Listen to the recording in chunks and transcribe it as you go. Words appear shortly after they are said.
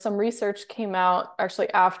Some research came out actually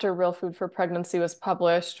after Real Food for Pregnancy was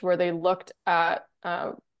published, where they looked at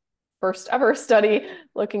first ever study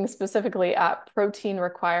looking specifically at protein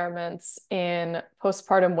requirements in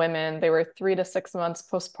postpartum women. They were 3 to 6 months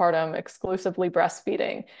postpartum, exclusively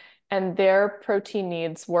breastfeeding, and their protein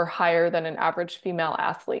needs were higher than an average female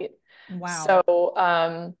athlete. Wow. So,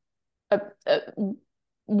 uh, uh,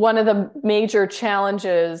 one of the major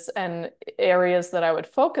challenges and areas that I would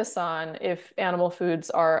focus on if animal foods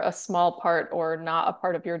are a small part or not a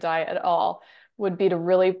part of your diet at all would be to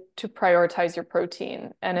really to prioritize your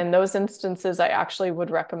protein. And in those instances, I actually would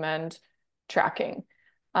recommend tracking.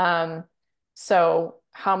 Um, so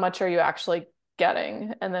how much are you actually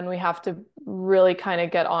getting? And then we have to really kind of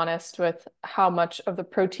get honest with how much of the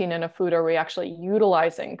protein in a food are we actually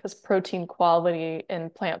utilizing, because protein quality in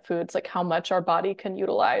plant foods, like how much our body can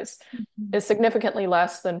utilize, Mhm. is significantly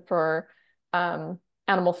less than for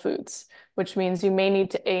animal foods, which means you may need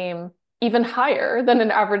to aim even higher than an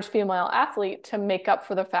average female athlete to make up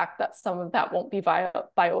for the fact that some of that won't be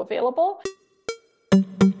bioavailable.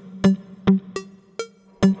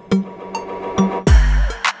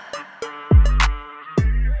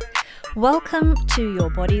 Welcome to Your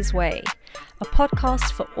Body's Way, a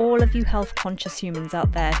podcast for all of you health-conscious humans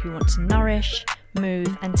out there who want to nourish,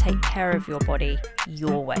 move, and take care of your body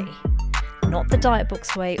your way. Not the diet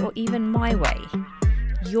book's way or even my way.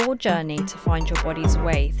 Your journey to find your body's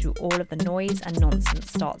way through all of the noise and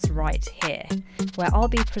nonsense starts right here, where I'll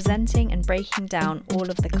be presenting and breaking down all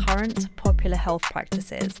of the current popular health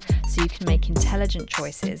practices so you can make intelligent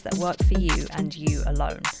choices that work for you and you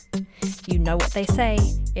alone. You know what they say,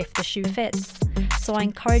 if the shoe fits, so I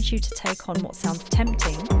encourage you to take on what sounds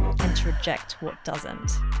tempting and to reject what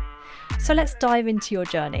doesn't. So let's dive into your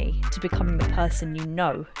journey to becoming the person you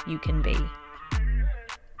know you can be.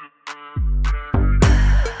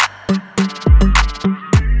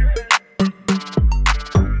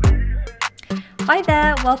 Hi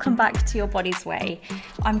there, welcome back to Your Body's Way.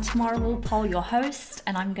 I'm Tamara Walpole, your host,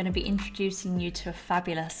 and I'm going to be introducing you to a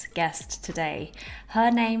fabulous guest today.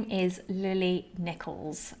 Her name is Lily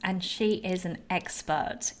Nichols, and she is an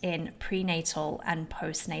expert in prenatal and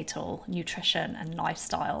postnatal nutrition and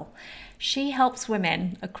lifestyle. She helps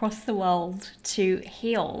women across the world to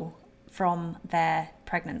heal from their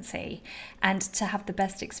pregnancy and to have the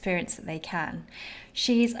best experience that they can.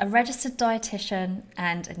 She's a registered dietitian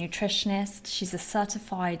and a nutritionist. She's a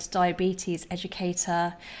certified diabetes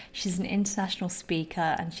educator. She's an international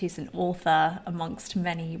speaker and she's an author, amongst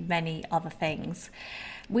many, many other things.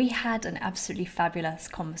 We had an absolutely fabulous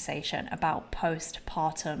conversation about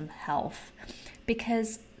postpartum health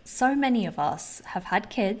because so many of us have had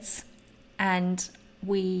kids and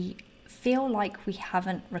we feel like we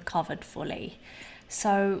haven't recovered fully.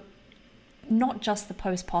 So not just the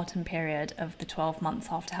postpartum period of the 12 months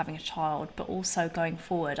after having a child, but also going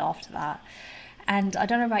forward after that. And I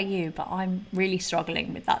don't know about you, but I'm really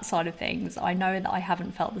struggling with that side of things. I know that I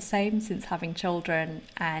haven't felt the same since having children,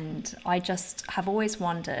 and I just have always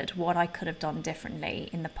wondered what I could have done differently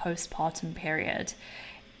in the postpartum period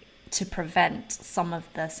to prevent some of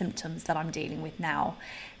the symptoms that I'm dealing with now.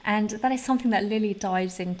 And that is something that Lily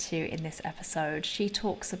dives into in this episode. She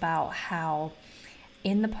talks about how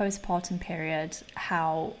in the postpartum period,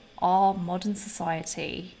 how our modern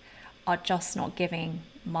society are just not giving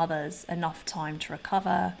mothers enough time to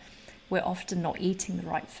recover. We're often not eating the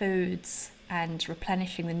right foods and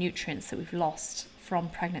replenishing the nutrients that we've lost from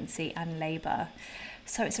pregnancy and labour.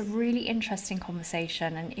 So it's a really interesting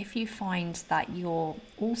conversation, and if you find that you're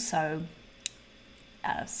also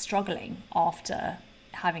struggling after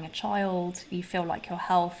having a child, you feel like your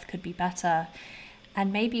health could be better,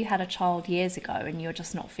 and maybe you had a child years ago and you're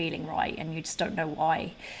just not feeling right and you just don't know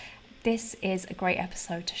why, this is a great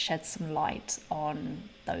episode to shed some light on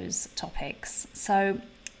those topics. So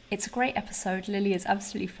it's a great episode. Lily is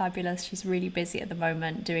absolutely fabulous. She's really busy at the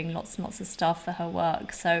moment doing lots and lots of stuff for her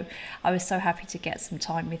work. So I was so happy to get some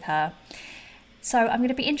time with her. So I'm going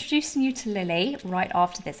to be introducing you to Lily right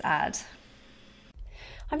after this ad.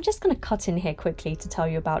 I'm just going to cut in here quickly to tell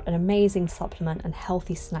you about an amazing supplement and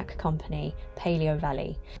healthy snack company, Paleo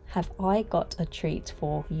Valley. Have I got a treat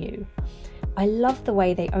for you? I love the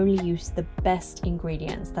way they only use the best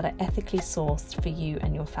ingredients that are ethically sourced for you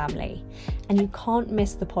and your family. And you can't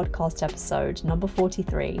miss the podcast episode number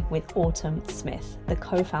 43 with Autumn Smith, the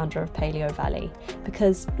co-founder of Paleo Valley,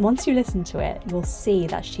 because once you listen to it, you'll see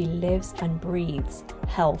that she lives and breathes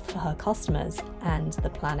health for her customers and the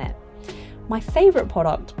planet. My favourite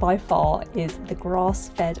product by far is the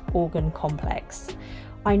grass-fed organ complex.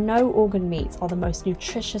 I know organ meats are the most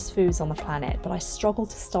nutritious foods on the planet, but I struggle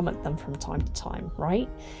to stomach them from time to time, right?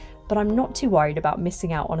 but I'm not too worried about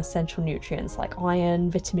missing out on essential nutrients like iron,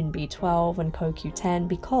 vitamin B12, and CoQ10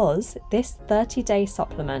 because this 30-day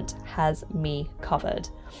supplement has me covered.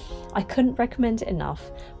 I couldn't recommend it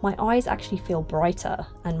enough. My eyes actually feel brighter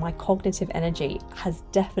and my cognitive energy has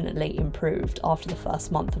definitely improved after the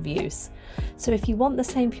first month of use. So if you want the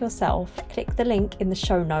same for yourself, click the link in the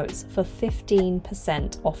show notes for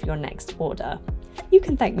 15% off your next order. You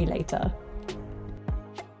can thank me later.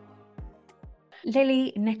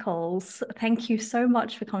 Lily Nichols, thank you so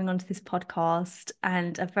much for coming onto this podcast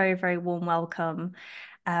and a very, very warm welcome.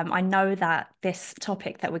 I know that this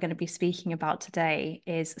topic that we're going to be speaking about today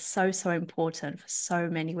is so, so important for so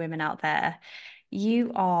many women out there.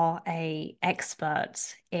 You are an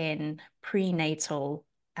expert in prenatal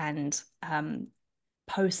and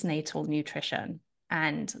postnatal nutrition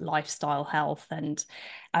and lifestyle health and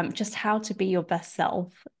just how to be your best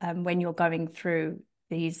self when you're going through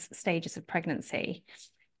these stages of pregnancy.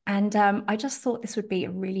 And I just thought this would be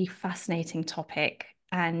a really fascinating topic.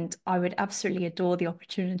 And I would absolutely adore the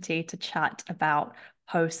opportunity to chat about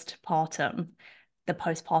postpartum, the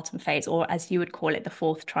postpartum phase, or as you would call it, the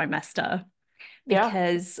fourth trimester.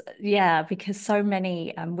 Yeah. Because so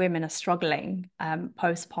many women are struggling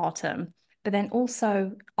postpartum, but then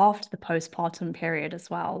also after the postpartum period as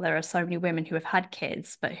well, there are so many women who have had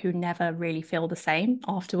kids, but who never really feel the same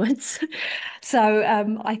afterwards. So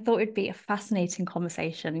I thought it'd be a fascinating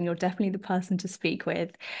conversation, and you're definitely the person to speak with.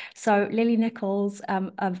 So Lily Nichols,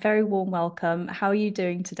 a very warm welcome. How are you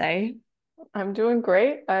doing today? I'm doing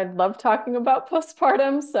great. I love talking about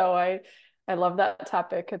postpartum, so I love that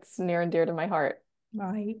topic. It's near and dear to my heart.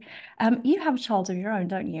 Right. You have a child of your own,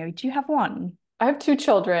 don't you? Do you have one? I have two Oh, you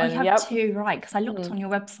children. have Yep. two, right? Because I looked Mhm. on your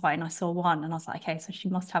website and I saw one, and I was like, okay, so she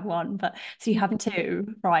must have one. But so you have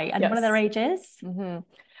two, right? And what are their Yes. ages? hmm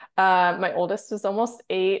My oldest is almost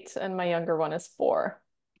 8, and my younger one is 4.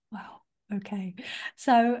 Wow. Okay.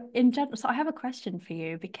 So in general, so I have a question for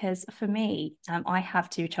you because for me, I have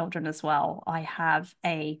two children as well. I have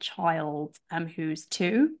a child who's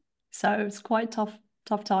 2, so it's quite tough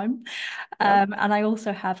time. Yep. And I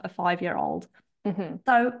also have a 5-year-old. hmm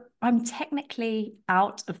So I'm technically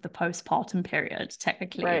out of the postpartum period,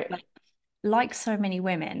 technically, Right. but like so many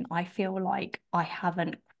women, I feel like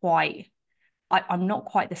I'm not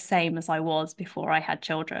quite the same as I was before I had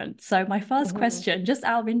children. So my first hmm question, just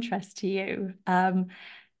out of interest to you,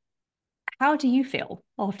 how do you feel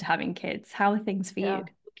after having kids? How are things for you? Yeah.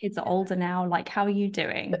 Kids are older now. Like, how are you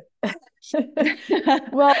doing?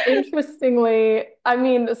 Well, interestingly, I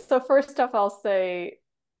mean, so first off, I'll say,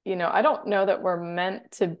 I don't know that we're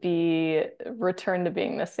meant to be return to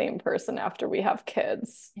being the same person after we have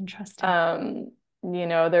kids. Interesting. Um,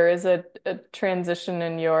 there is a transition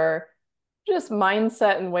in your just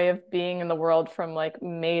mindset and way of being in the world from like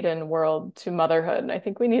maiden world to motherhood. And I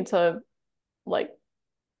think we need to like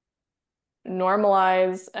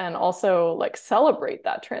normalize and also like celebrate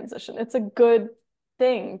that transition. It's a good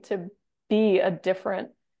thing to be a different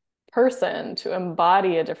person, to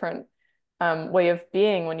embody a different way of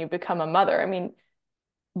being when you become a mother. I mean,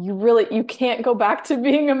 you can't go back to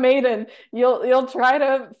being a maiden. You'll try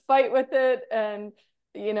to fight with it, and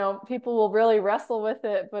people will really wrestle with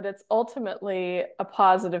it, but it's ultimately a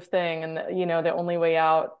positive thing, and the only way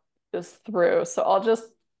out is through. So I'll just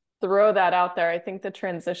throw that out there. I think the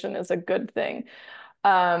transition is a good thing.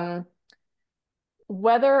 Um,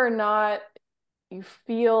 whether or not you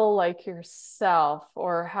feel like yourself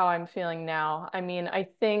or how I'm feeling now, I mean, I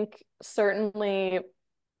think certainly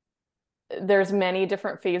there's many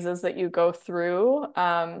different phases that you go through.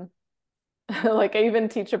 Like I even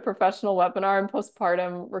teach a professional webinar in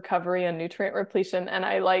postpartum recovery and nutrient repletion, and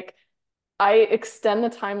I extend the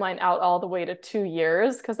timeline out all the way to 2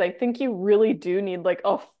 years because I think you really do need like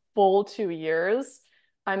a full 2 years.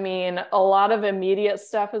 I mean, a lot of immediate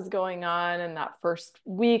stuff is going on in that first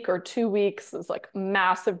week or 2 weeks is like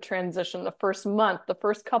massive transition. The first month, the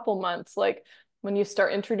first couple months, like when you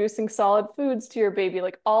start introducing solid foods to your baby,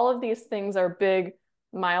 like all of these things are big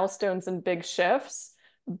milestones and big shifts,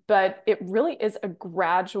 but it really is a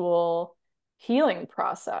gradual healing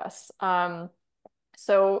process.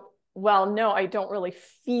 So, well, no, I don't really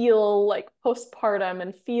feel like postpartum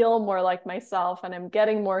and feel more like myself, and I'm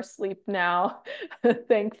getting more sleep now,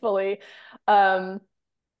 thankfully. Um,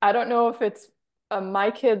 I don't know if it's my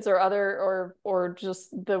kids or other or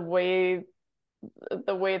just the way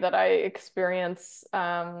that I experience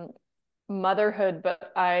motherhood,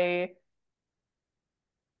 but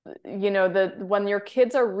the when your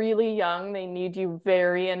kids are really young, they need you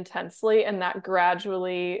very intensely, and that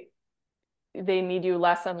gradually they need you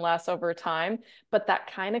less and less over time, but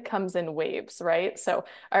that kind of comes in waves, right? So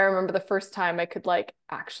I remember the first time I could like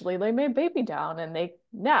actually lay my baby down and they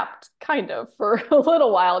napped kind of for a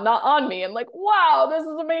little while, not on me, and like, wow, this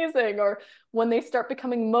is amazing. Or when they start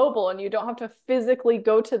becoming mobile and you don't have to physically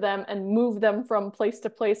go to them and move them from place to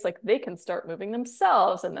place, like they can start moving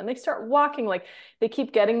themselves and then they start walking. Like they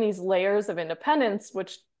keep getting these layers of independence,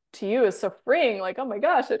 which to you is so freeing. Like, oh my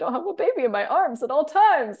gosh, I don't have a baby in my arms at all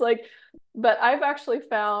times. Like, but I've actually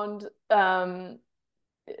found,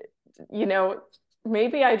 you know,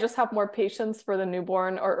 maybe I just have more patience for the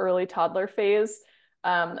newborn or early toddler phase.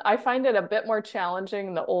 I find it a bit more challenging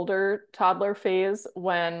in the older toddler phase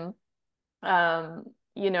when, um,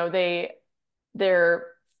 they're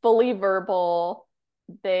fully verbal.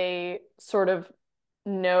 They sort of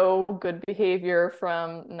know good behavior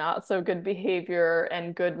from not so good behavior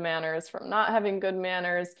and good manners from not having good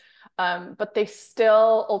manners. But they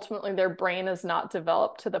still ultimately their brain is not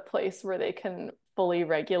developed to the place where they can fully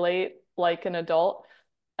regulate like an adult.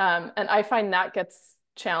 And I find that gets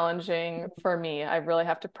challenging for me. I really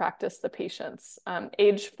have to practice the patience.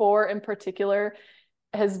 Age 4 in particular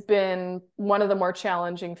has been one of the more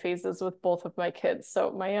challenging phases with both of my kids.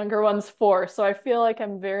 So my younger one's 4, so I feel like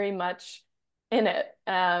I'm very much in it.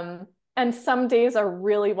 And some days are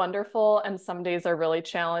really wonderful and some days are really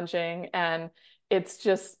challenging. And it's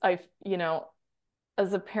just, as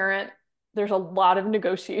a parent, there's a lot of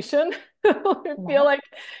negotiation. I feel Yeah. like,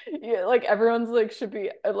 yeah, like everyone's like should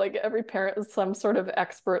be like every parent is some sort of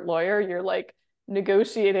expert lawyer. You're like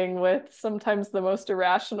negotiating with sometimes the most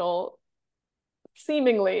irrational,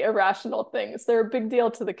 seemingly irrational things. They're a big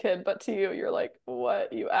deal to the kid, but to you, you're like,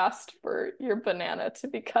 what? You asked for your banana to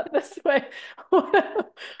be cut this way. Why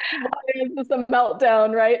is this a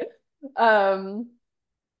meltdown, right? Um,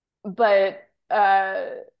 but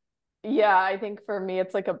yeah, I think for me,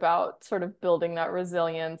 it's like about sort of building that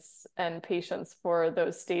resilience and patience for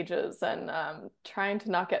those stages and trying to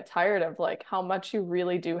not get tired of like how much you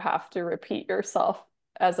really do have to repeat yourself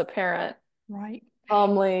as a parent Right.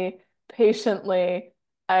 calmly, patiently.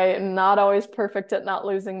 I am not always perfect at not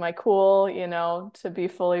losing my cool, to be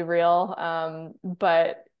fully real.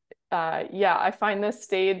 But yeah, I find this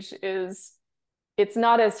stage is it's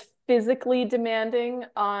not as physically demanding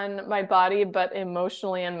on my body, but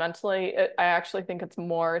emotionally and mentally, I actually think it's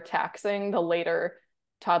more taxing the later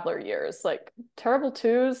toddler years. Like terrible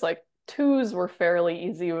twos, like twos were fairly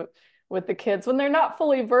easy with the kids. When they're not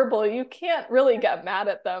fully verbal, you can't really get mad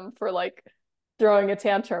at them for like throwing a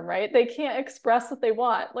tantrum, right? They can't express what they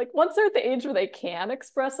want. Like once they're at the age where they can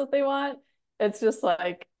express what they want, it's just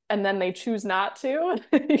like, and then they choose not to.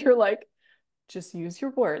 You're like, just use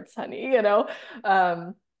your words, honey,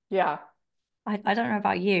 yeah. I don't know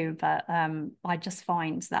about you, but I just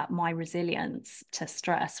find that my resilience to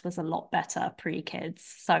stress was a lot better pre-kids.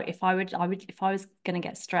 So if I was going to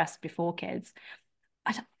get stressed before kids,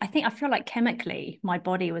 I think I feel like chemically my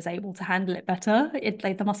body was able to handle it better.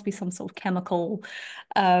 Like there must be some sort of chemical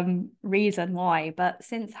reason why. But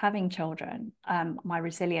since having children, my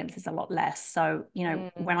resilience is a lot less. So,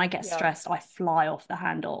 when I get Yeah. stressed, I fly off the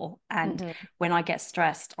handle. And Hmm. when I get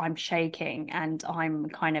stressed, I'm shaking and I'm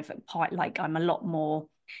kind of like I'm a lot more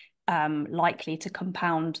likely to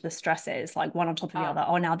compound the stresses like one on top of the Uh, other.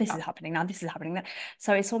 Oh, now this yeah. is happening, now this is happening.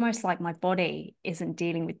 So it's almost like my body isn't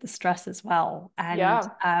dealing with the stress as well. And Yeah,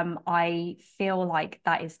 I feel like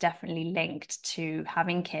that is definitely linked to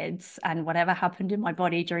having kids and whatever happened in my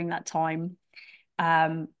body during that time.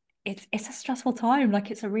 um it's a stressful time, like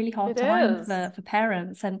it's a really hard it time is. for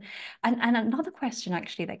parents. And another question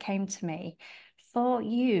actually that came to me, for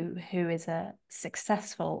you who is a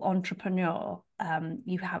successful entrepreneur,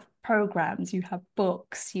 you have programs, you have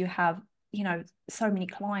books, you have, so many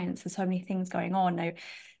clients and so many things going on now,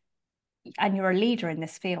 and you're a leader in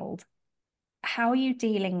this field. How are you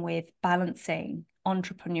dealing with balancing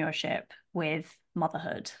entrepreneurship with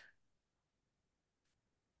motherhood?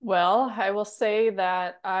 Well, I will say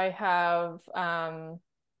that I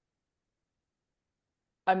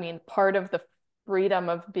mean, part of the freedom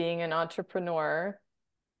of being an entrepreneur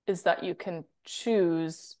is that you can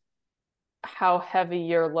choose how heavy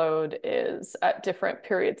your load is at different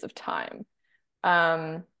periods of time.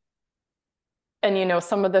 Um, and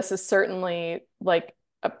some of this is certainly like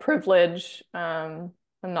a privilege. I'm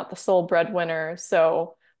not the sole breadwinner,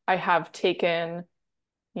 so I have taken,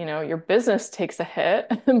 your business takes a hit,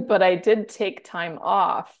 but I did take time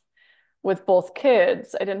off with both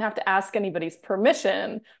kids. I didn't have to ask anybody's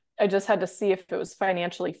permission. I just had to see if it was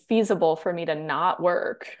financially feasible for me to not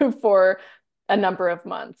work for a number of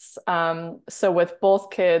months. So with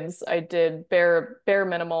both kids, I did bare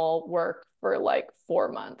minimal work for like 4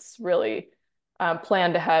 months, really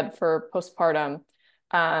planned ahead for postpartum.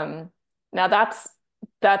 Um, Now that's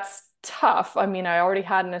tough. I mean, I already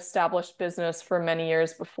had an established business for many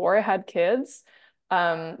years before I had kids.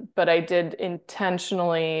 But I did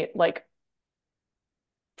intentionally like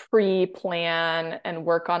pre-plan and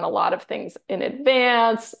work on a lot of things in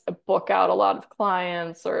advance, book out a lot of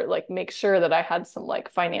clients, or like make sure that I had some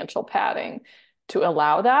like financial padding to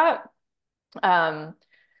allow that. Um,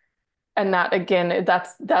 and that again,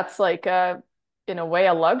 that's like a in a way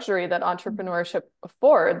a luxury that entrepreneurship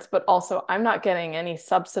affords, but also I'm not getting any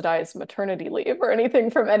subsidized maternity leave or anything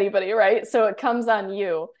from anybody, right? So it comes on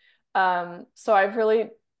you. So I've really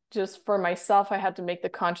just for myself, I had to make the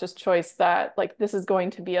conscious choice that like this is going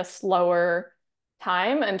to be a slower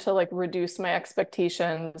time and to like reduce my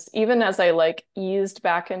expectations. Even as I like eased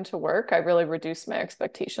back into work, I really reduced my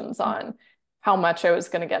expectations on how much I was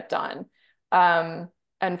going to get done. Um,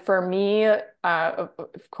 and for me, of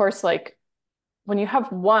course, like when you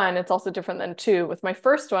have one, it's also different than two. With my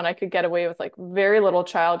first one, I could get away with like very little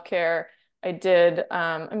childcare. I did,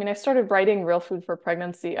 I mean, I started writing Real Food for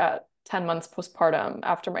Pregnancy at 10 months postpartum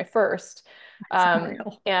after my first. It's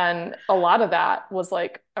unreal. And a lot of that was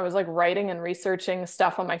like, I was like writing and researching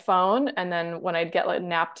stuff on my phone. And then when I'd get like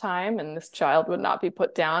nap time and this child would not be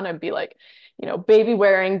put down, I'd be like, baby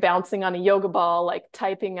wearing, bouncing on a yoga ball, like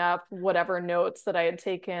typing up whatever notes that I had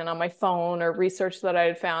taken on my phone or research that I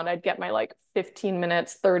had found. I'd get my like 15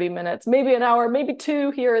 minutes, 30 minutes, maybe an hour, maybe two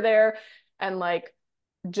here or there, and like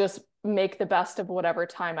just make the best of whatever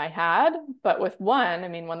time I had. But with one, I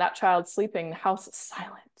mean, when that child's sleeping, the house is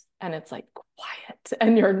silent and it's like quiet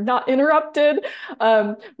and you're not interrupted.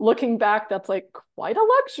 Looking back, that's like quite a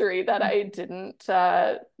luxury that I didn't,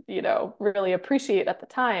 really appreciate at the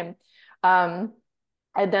time. Um,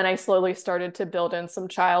 and then I slowly started to build in some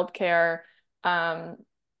childcare um,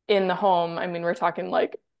 in the home. I mean, we're talking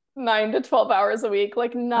like 9 to 12 hours a week,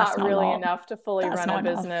 like That's not not a really lot. enough to fully That's run a not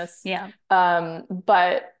enough. business, Yeah.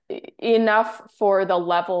 but enough for the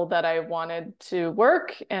level that I wanted to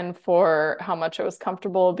work and for how much I was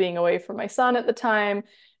comfortable being away from my son at the time.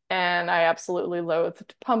 And I absolutely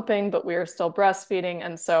loathed pumping, but we were still breastfeeding.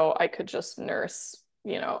 And so I could just nurse,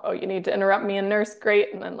 oh, you need to interrupt me and nurse,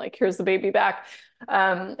 great. And then like, here's the baby back.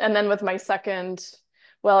 And then with my second,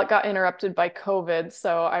 well, it got interrupted by COVID.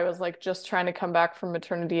 So I was like just trying to come back from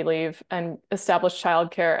maternity leave and establish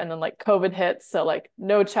childcare. And then like COVID hit. So like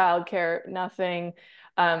no childcare, nothing.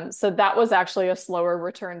 So that was actually a slower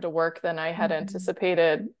return to work than I had Mhm.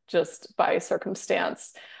 anticipated just by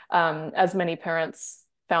circumstance, as many parents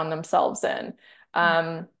found themselves in.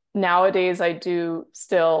 Nowadays, I do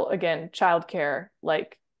still, again, childcare,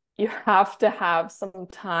 like you have to have some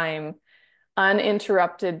time,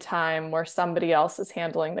 uninterrupted time where somebody else is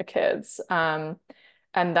handling the kids. And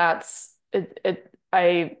that's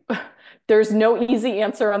I there's no easy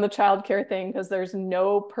answer on the childcare thing because there's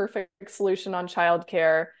no perfect solution on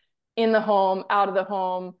childcare in the home, out of the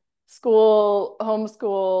home, school,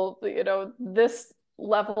 homeschool, this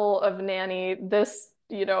level of nanny, this,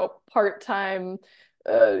 part-time,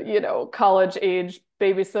 college age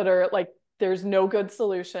babysitter, like there's no good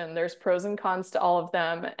solution. There's pros and cons to all of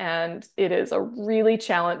them. And it is a really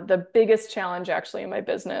challenge. The biggest challenge actually in my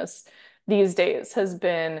business these days has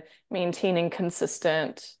been maintaining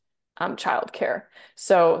consistent childcare.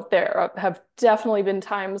 So there have definitely been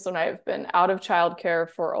times when I've been out of childcare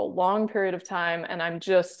for a long period of time, and I'm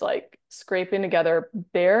just like scraping together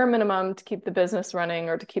bare minimum to keep the business running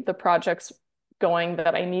or to keep the projects going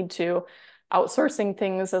that I need to, outsourcing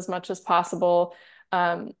things as much as possible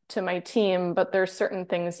to my team. But there's certain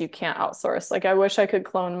things you can't outsource. Like I wish I could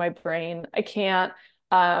clone my brain. I can't.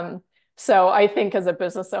 So I think as a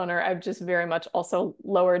business owner, I've just very much also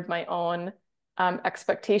lowered my own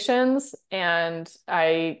expectations. And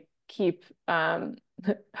I keep,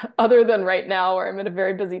 other than right now, where I'm in a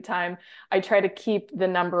very busy time, I try to keep the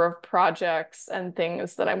number of projects and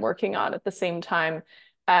things that I'm working on at the same time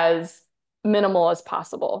as minimal as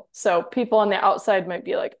possible. So people on the outside might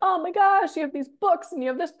be like, oh my gosh, you have these books and you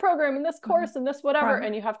have this program and this Mhm. course and this whatever. Right.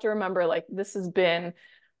 And you have to remember, like, this has been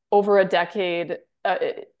over a decade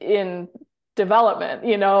in development.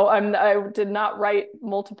 I did not write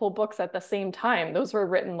multiple books at the same time. Those were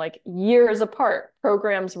written like years apart.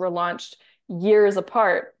 Programs were launched years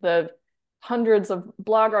apart. The hundreds of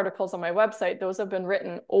blog articles on my website, those have been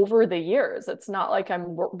written over the years. It's not like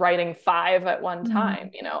I'm writing five at one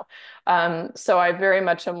time. So I very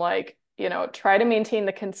much am like, try to maintain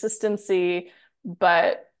the consistency,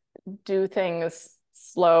 but do things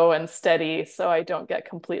slow and steady so I don't get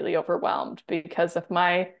completely overwhelmed. Because if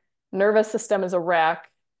my nervous system is a wreck,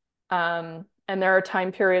 and there are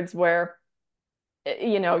time periods where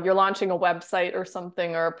you're launching a website or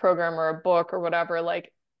something or a program or a book or whatever,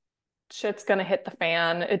 like shit's gonna hit the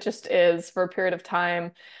fan. It just is for a period of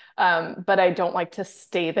time. But I don't like to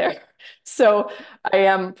stay there. So I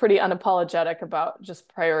am pretty unapologetic about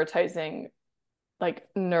just prioritizing like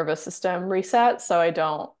nervous system reset so I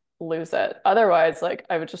don't lose it. Otherwise, like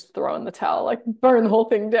I would just throw in the towel, like burn the whole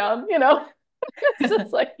thing down, you know? It's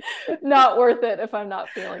just like not worth it if I'm not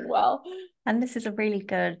feeling well. And this is a really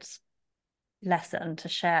good lesson to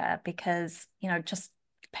share because, just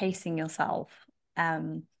pacing yourself,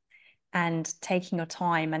 um, and taking your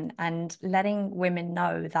time and letting women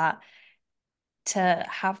know that to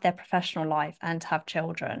have their professional life and to have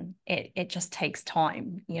children, it just takes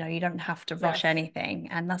time. You don't have to rush Yes. anything.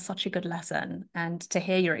 And that's such a good lesson. And to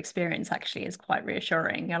hear your experience actually is quite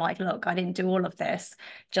reassuring. You're like, look, I didn't do all of this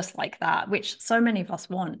just like that, which so many of us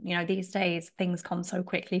want. These days things come so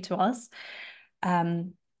quickly to us.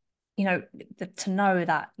 Um, to know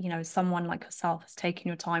that someone like yourself has taken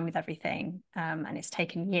your time with everything, and it's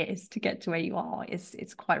taken years to get to where you are, is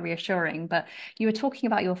it's quite reassuring. But you were talking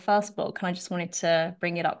about your first book, and I just wanted to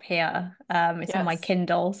bring it up here. It's on my Yes.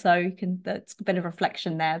 Kindle, so that's a bit of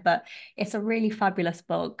reflection there, but it's a really fabulous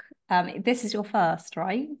book. This is your first,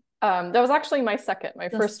 right? That was actually my second. My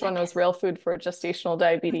Your first one second. was Real Food for Gestational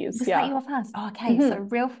Diabetes. Was that Yeah. your first? Oh, okay. So, Hmm.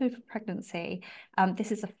 Real Food for Pregnancy.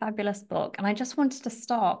 This is a fabulous book. And I just wanted to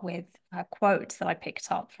start with a quote that I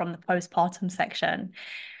picked up from the postpartum section.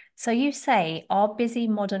 So, you say, our busy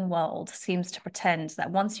modern world seems to pretend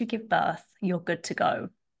that once you give birth, you're good to go.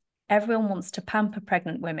 Everyone wants to pamper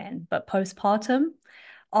pregnant women, but postpartum,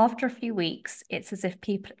 after a few weeks, it's as if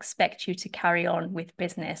people expect you to carry on with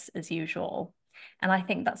business as usual. And I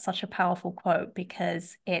think that's such a powerful quote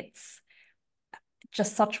because it's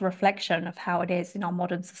just such a reflection of how it is in our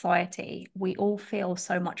modern society. We all feel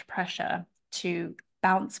so much pressure to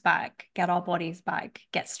bounce back, get our bodies back,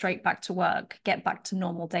 get straight back to work, get back to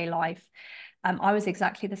normal day life. I was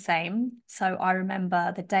exactly the same. So I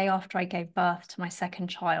remember the day after I gave birth to my second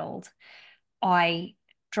child, I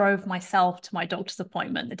drove myself to my doctor's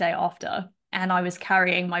appointment the day after, and I was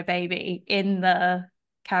carrying my baby in the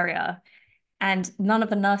carrier, and none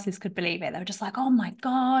of the nurses could believe it. They were just like, oh my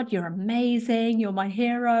God, you're amazing. You're my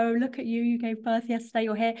hero. Look at you. You gave birth yesterday.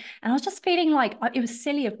 You're here. And I was just feeling like it was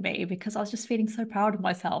silly of me because I was just feeling so proud of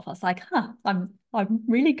myself. I was like, I'm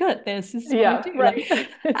really good at this. This is what I Yeah, do. Like,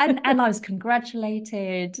 right. and I was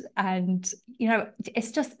congratulated. And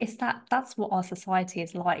that's what our society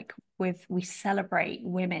is like. We celebrate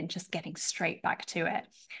women just getting straight back to it.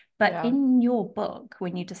 But Yeah. in your book,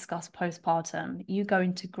 when you discuss postpartum, you go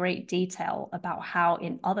into great detail about how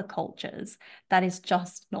in other cultures that is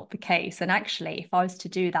just not the case. And actually, if I was to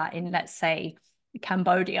do that in, let's say,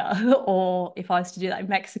 Cambodia, or if I was to do that in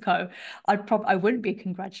Mexico, I wouldn't be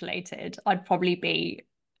congratulated. I'd probably be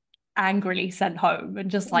angrily sent home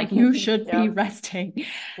and just like, you should be Yeah. resting.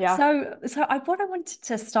 Yeah. So what I wanted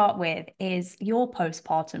to start with is your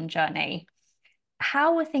postpartum journey.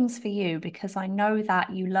 How were things for you? Because I know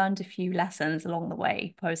that you learned a few lessons along the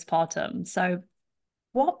way postpartum. So,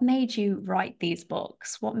 what made you write these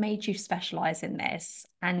books? What made you specialize in this?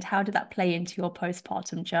 And how did that play into your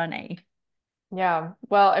postpartum journey? Yeah.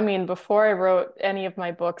 Well, I mean, before I wrote any of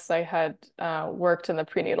my books, I had worked in the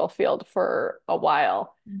prenatal field for a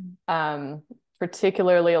while, Mm. um,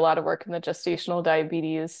 particularly a lot of work in the gestational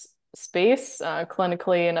diabetes space,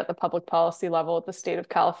 clinically and at the public policy level at the state of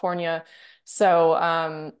California. So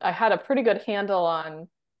I had a pretty good handle on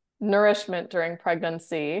nourishment during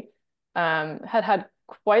pregnancy, had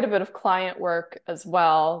quite a bit of client work as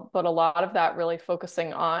well, but a lot of that really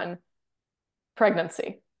focusing on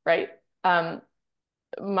pregnancy, right? Um,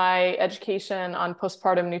 my education on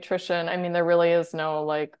postpartum nutrition, I mean, there really is no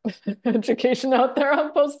like education out there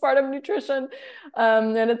on postpartum nutrition.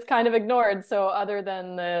 And it's kind of ignored. So other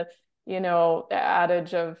than the,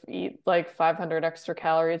 adage of eat like 500 extra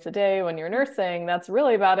calories a day when you're nursing, that's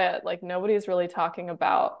really about it. Like nobody's really talking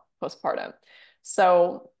about postpartum.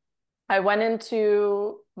 So I went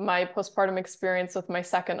into my postpartum experience with my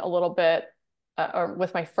second a little bit, or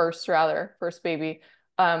with my first rather, first baby,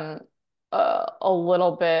 um, a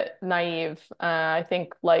little bit naive. I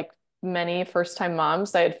think like many first-time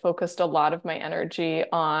moms, I had focused a lot of my energy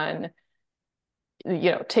on,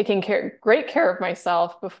 taking great care of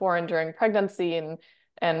myself before and during pregnancy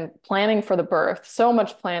and planning for the birth. So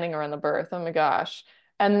much planning around the birth. Oh my gosh.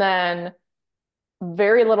 And then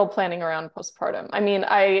very little planning around postpartum. I mean,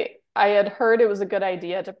 I had heard it was a good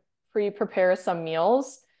idea to pre-prepare some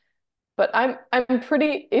meals, but I'm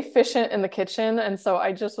pretty efficient in the kitchen, and so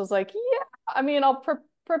I just was like, yeah, I mean, I'll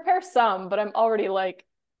prepare some, but I'm already like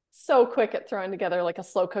so quick at throwing together like a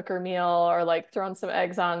slow cooker meal or like throwing some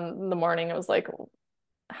eggs on in the morning. It was like,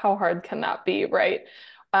 how hard can that be, right?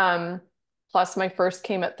 Um, Plus my first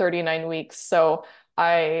came at 39 weeks. So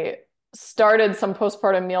I started some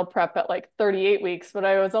postpartum meal prep at like 38 weeks, but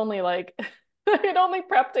I was only like, I had only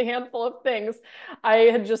prepped a handful of things. I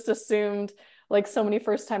had just assumed, like so many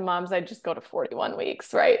first time moms, I'd just go to 41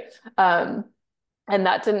 weeks, right? Um, and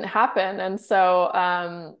that didn't happen. And so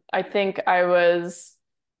I think I was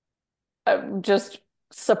just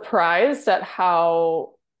surprised at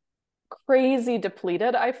how crazy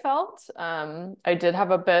depleted I felt. I did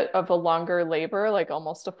have a bit of a longer labor, like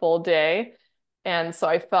almost a full day. And so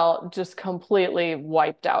I felt just completely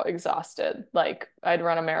wiped out, exhausted, like I'd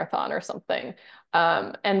run a marathon or something,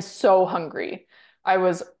 and so hungry. I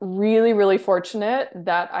was really, really fortunate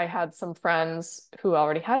that I had some friends who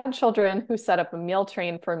already had children who set up a meal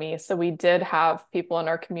train for me. So we did have people in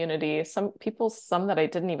our community, some people, some that I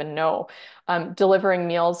didn't even know, delivering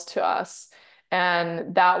meals to us.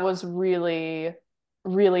 And that was really,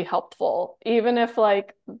 really helpful. Even if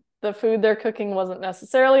like the food they're cooking wasn't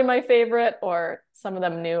necessarily my favorite, or some of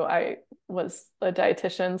them knew I was a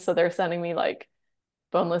dietitian, so they're sending me like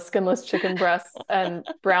boneless, skinless chicken breasts and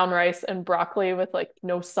brown rice and broccoli with like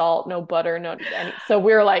no salt, no butter, no any. So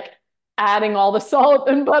we're like adding all the salt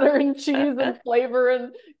and butter and cheese and flavor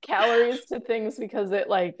and calories to things because it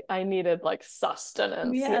like I needed like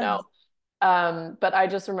sustenance, you know. Yes. But I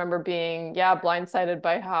just remember being, yeah, blindsided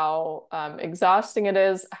by how exhausting it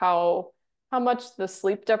is, how much the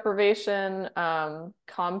sleep deprivation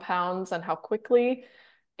compounds and how quickly,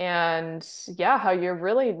 and yeah, how you're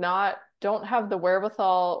really not don't have the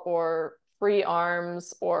wherewithal or free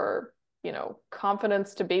arms or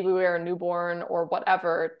confidence to baby wear a newborn or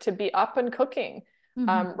whatever to be up and cooking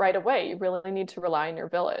Mhm. right away. You really need to rely on your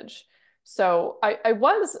village. So I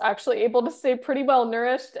was actually able to stay pretty well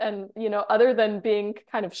nourished and, other than being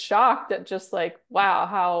kind of shocked at just like, wow,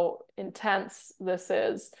 how intense this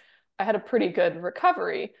is, I had a pretty good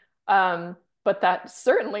recovery. But that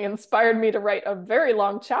certainly inspired me to write a very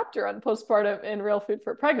long chapter on postpartum in Real Food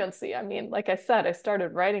for Pregnancy. I mean, like I said, I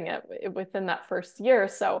started writing it within that first year.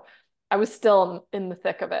 So I was still in the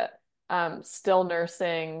thick of it, still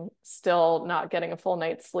nursing, still not getting a full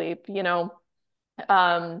night's sleep.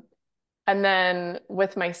 Um, and then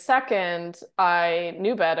with my second, I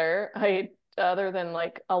knew better. Other than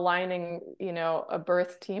like aligning, a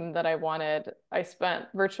birth team that I wanted, I spent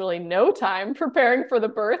virtually no time preparing for the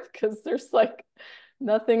birth because there's like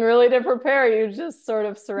nothing really to prepare. You just sort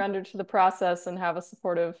of surrender to the process and have a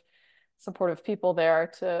supportive people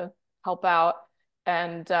there to help out.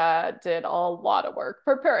 And did a lot of work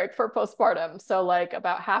preparing for postpartum. So like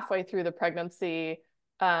about halfway through the pregnancy,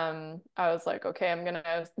 I was like, okay, I'm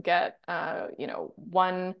gonna get,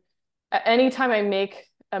 one. Anytime I make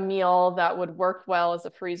a meal that would work well as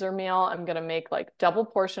a freezer meal, I'm gonna make like double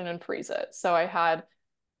portion and freeze it. So I had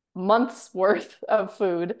months worth of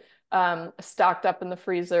food stocked up in the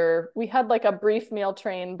freezer. We had like a brief meal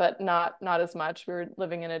train, but not as much. We were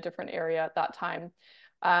living in a different area at that time.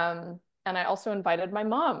 And I also invited my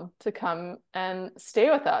mom to come and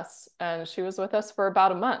stay with us. And she was with us for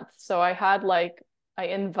about a month. So I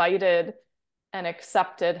invited and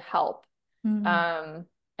accepted help, Mm. um,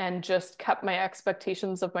 and just kept my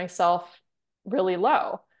expectations of myself really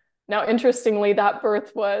low. Now, interestingly, that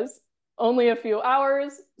birth was only a few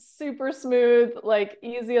hours, super smooth, like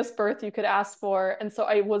easiest birth you could ask for. And so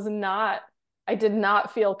I did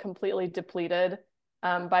not feel completely depleted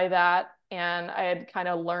by that. And I had kind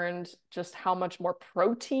of learned just how much more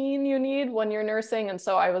protein you need when you're nursing. And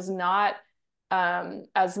so I was not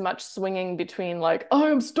as much swinging between like,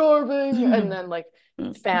 I'm starving, and then like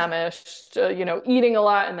famished, eating a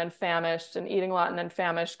lot and then famished and eating a lot and then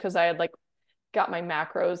famished because I had like got my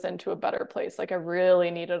macros into a better place. Like I really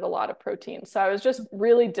needed a lot of protein. So I was just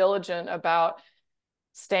really diligent about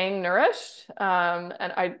staying nourished. And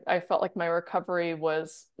I felt like my recovery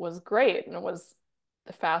was great and it was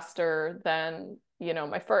faster than,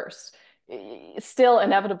 my first. Still,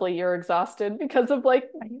 inevitably, you're exhausted because of like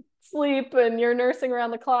Right. sleep and you're nursing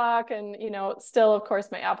around the clock. And, still, of course,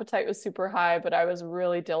 my appetite was super high, but I was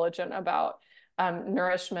really diligent about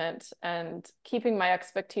nourishment and keeping my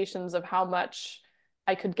expectations of how much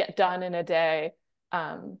I could get done in a day,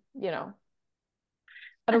 um, you know,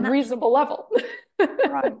 at a And that reasonable level.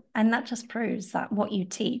 Right. And that just proves that what you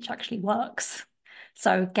teach actually works.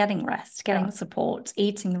 So getting rest, Yeah. getting support,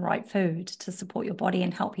 eating the right food to support your body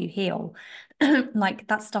and help you heal, like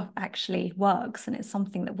that stuff actually works. And it's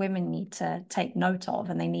something that women need to take note of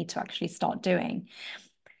and they need to actually start doing.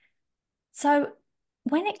 So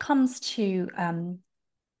when it comes to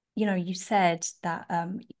you said that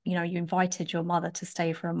you invited your mother to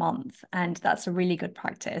stay for a month, and that's a really good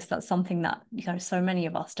practice. That's something that, so many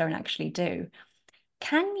of us don't actually do.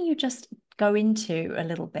 Can you just go into a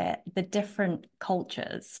little bit the different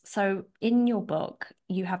cultures? So in your book,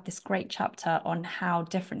 you have this great chapter on how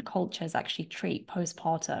different cultures actually treat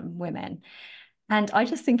postpartum women. And I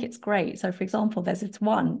just think it's great. So, for example, there's this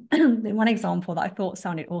one one example that I thought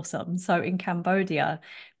sounded awesome. So in Cambodia,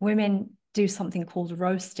 women do something called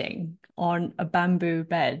roasting on a bamboo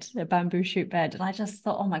bed, a bamboo shoot bed. And I just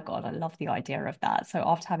thought, oh my God, I love the idea of that. So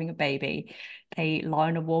after having a baby, they lie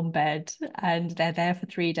on a warm bed and they're there for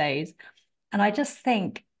 3 days. And I just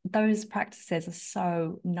think those practices are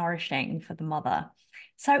so nourishing for the mother.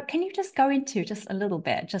 So, can you just go into just a little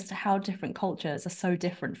bit, just how different cultures are so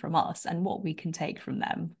different from us and what we can take from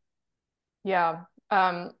them? Yeah.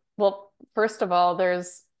 Well, first of all,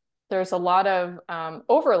 there's a lot of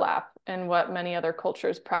overlap in what many other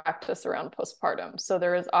cultures practice around postpartum. So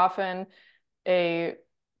there is often a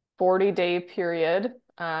 40-day period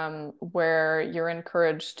where you're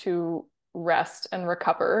encouraged to rest and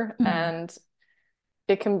recover. Mm, And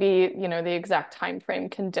it can be, the exact time frame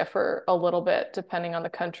can differ a little bit depending on the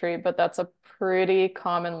country, but that's a pretty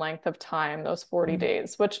common length of time, those 40 mm,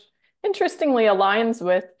 days, which interestingly aligns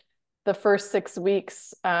with the first 6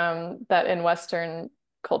 weeks that in Western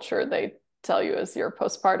culture they tell you is your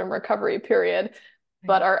postpartum recovery period.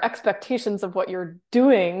 But right. our expectations of what you're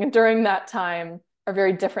doing during that time are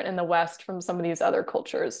very different in the West from some of these other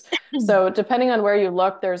cultures. So depending on where you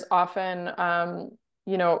look, there's often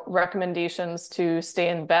recommendations to stay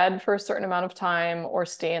in bed for a certain amount of time or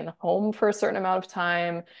stay in home for a certain amount of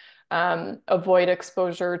time, avoid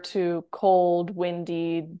exposure to cold,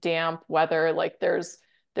 windy, damp weather. Like there's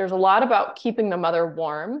a lot about keeping the mother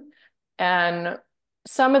warm. And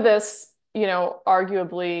some of this,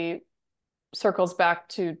 arguably circles back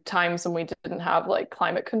to times when we didn't have like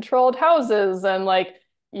climate controlled houses and like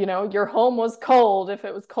your home was cold if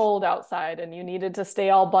it was cold outside and you needed to stay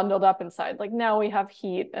all bundled up inside. Like now we have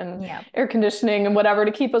heat and Yeah. air conditioning and whatever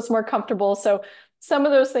to keep us more comfortable. So some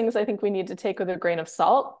of those things I think we need to take with a grain of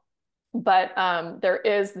salt. But there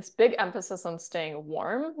is this big emphasis on staying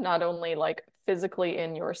warm, not only like physically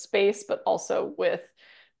in your space, but also with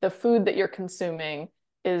the food that you're consuming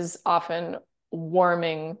is often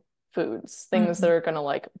warming foods, things that Mhm, are going to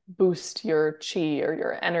like boost your chi or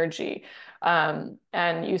your energy.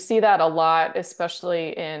 And you see that a lot,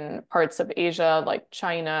 especially in parts of Asia like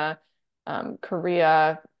China,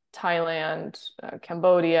 Korea, Thailand,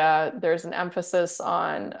 Cambodia. There's an emphasis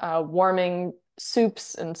on warming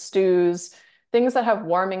soups and stews, things that have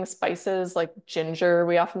warming spices like ginger,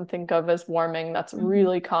 we often think of as warming. That's mhm,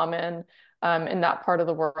 really common in that part of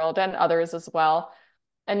the world and others as well.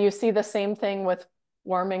 And you see the same thing with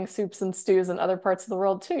warming soups and stews in other parts of the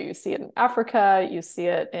world too. You see it in Africa, you see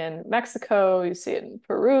it in Mexico, you see it in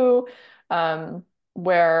Peru,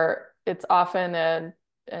 where it's often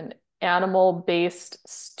an animal-based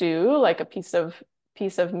stew, like a piece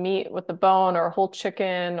of meat with the bone or a whole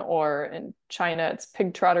chicken, or in China, it's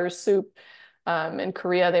pig trotter soup. In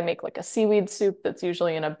Korea, they make like a seaweed soup that's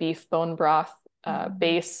usually in a beef bone broth mhm,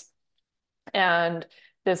 base. And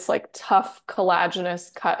this like tough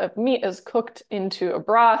collagenous cut of meat is cooked into a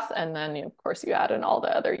broth. And then, of course, you add in all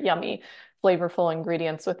the other yummy, flavorful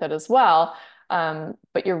ingredients with it as well.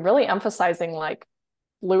 But you're really emphasizing like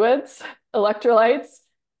fluids, electrolytes.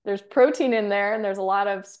 There's protein in there, and there's a lot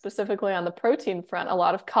of, specifically on the protein front, a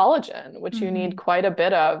lot of collagen, which you need mhm. quite a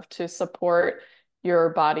bit of to support your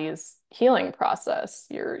body's healing process.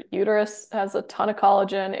 Your uterus has a ton of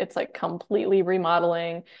collagen. It's like completely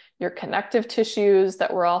remodeling your connective tissues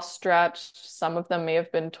that were all stretched. Some of them may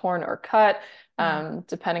have been torn or cut, Yeah.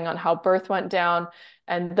 depending on how birth went down.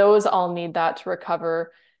 And those all need that to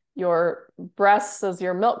recover. Your breasts, as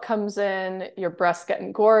your milk comes in, your breasts get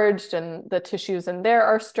engorged and the tissues in there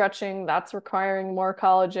are stretching. That's requiring more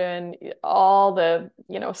collagen. All the,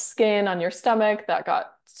 skin on your stomach that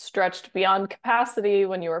got stretched beyond capacity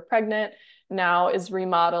when you were pregnant now is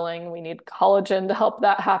remodeling. We need collagen to help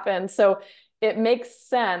that happen. So it makes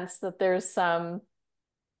sense that there's some,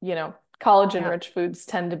 collagen Yeah. rich foods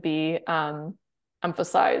tend to be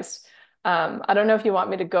emphasized. I don't know if you want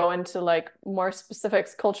me to go into like more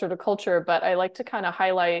specifics culture to culture, but I like to kind of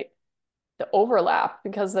highlight the overlap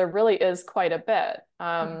because there really is quite a bit.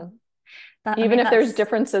 Yeah. That, I Even mean, if there's that's,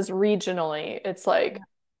 differences regionally, it's yeah. like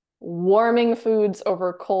warming foods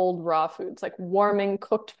over cold raw foods, like warming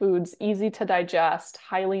cooked foods, easy to digest,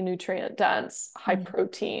 highly nutrient dense, high Mm.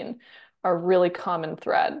 protein, are really common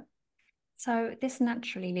thread. So this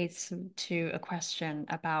naturally leads to a question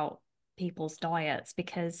about people's diets?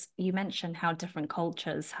 Because you mentioned how different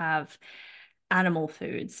cultures have animal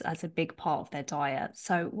foods as a big part of their diet.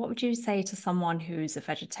 So, what would you say to someone who's a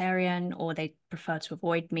vegetarian or they prefer to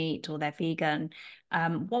avoid meat or they're vegan?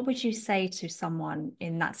 What would you say to someone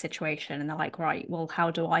in that situation? And they're like, right, well,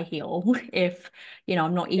 how do I heal if,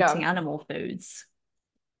 I'm not eating Yeah. animal foods?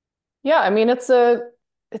 Yeah, I mean it's a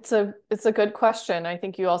good question. I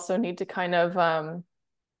think you also need to kind of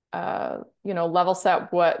level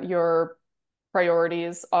set what your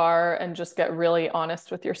priorities are and just get really honest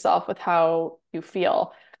with yourself with how you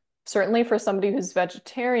feel. Certainly for somebody who's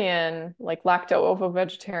vegetarian, like lacto-ovo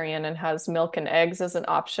vegetarian and has milk and eggs as an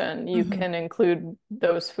option, you Hmm. can include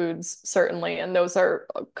those foods certainly. And those are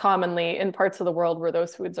commonly in parts of the world where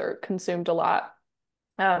those foods are consumed a lot.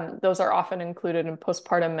 Those are often included in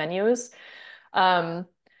postpartum menus. Um,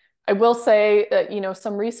 I will say that,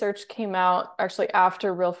 some research came out actually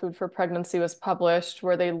after Real Food for Pregnancy was published,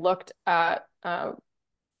 where they looked at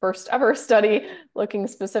first ever study looking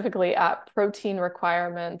specifically at protein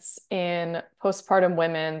requirements in postpartum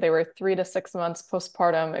women. They were 3 to 6 months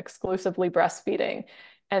postpartum, exclusively breastfeeding,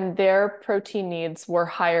 and their protein needs were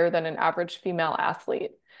higher than an average female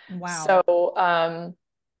athlete. Wow. So, uh,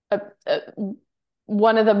 uh,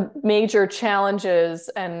 one of the major challenges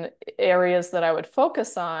and areas that I would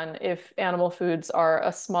focus on if animal foods are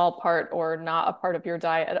a small part or not a part of your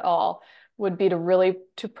diet at all would be to really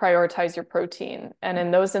to prioritize your protein. And in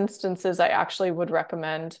those instances, I actually would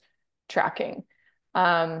recommend tracking.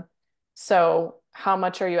 Um, so how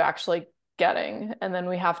much are you actually getting? And then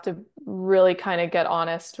we have to really kind of get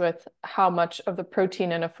honest with how much of the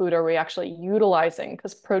protein in a food are we actually utilizing,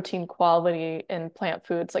 because protein quality in plant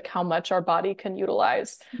foods, like how much our body can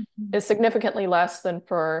utilize, Mhm. is significantly less than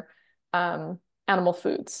for animal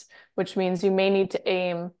foods, which means you may need to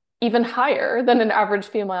aim even higher than an average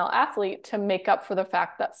female athlete to make up for the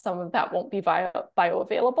fact that some of that won't be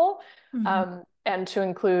bioavailable, Mhm. and to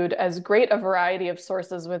include as great a variety of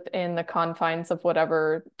sources within the confines of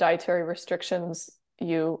whatever dietary restrictions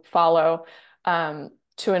you follow,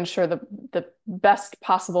 to ensure the best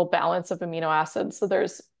possible balance of amino acids. So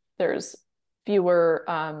there's fewer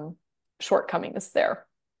shortcomings there.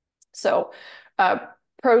 So uh,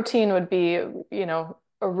 protein would be,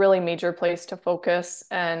 a really major place to focus.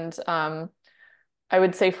 And I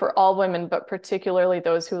would say for all women, but particularly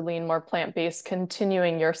those who lean more plant-based,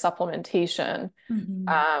 continuing your supplementation, Mhm.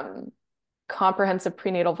 um, comprehensive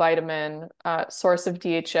prenatal vitamin, source of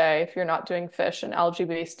DHA, if you're not doing fish, an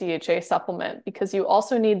algae-based DHA supplement, because you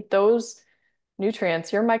also need those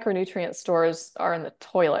nutrients. Your micronutrient stores are in the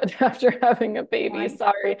toilet after having a baby. Right.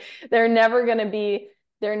 Sorry. They're never going to be,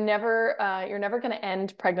 they're never, you're never going to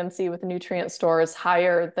end pregnancy with nutrient stores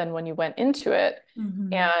higher than when you went into it.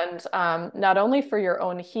 Mhm. And not only for your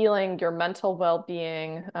own healing, your mental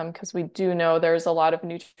well-being, because we do know there's a lot of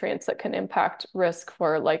nutrients that can impact risk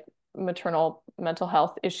for like maternal mental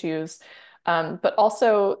health issues, but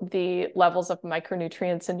also the levels of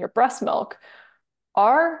micronutrients in your breast milk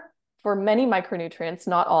are, for many micronutrients,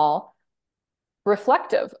 not all,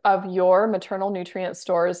 reflective of your maternal nutrient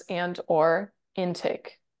stores and or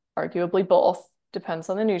intake. Arguably both, depends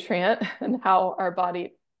on the nutrient and how our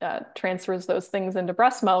body transfers those things into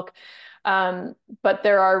breast milk. But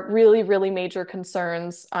there are really, really major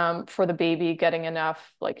concerns for the baby getting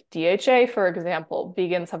enough, like DHA, for example.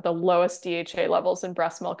 Vegans have the lowest DHA levels in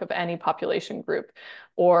breast milk of any population group,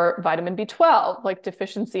 or vitamin B12, like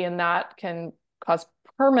deficiency in that can cause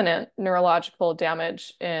permanent neurological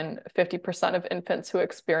damage in 50% of infants who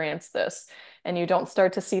experience this. And you don't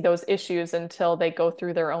start to see those issues until they go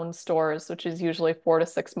through their own stores, which is usually 4 to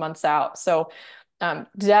 6 months out. So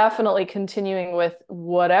definitely continuing with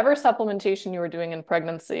whatever supplementation you were doing in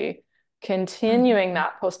pregnancy, continuing Mhm.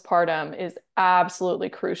 that postpartum is absolutely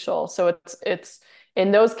crucial. So it's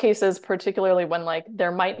in those cases, particularly when like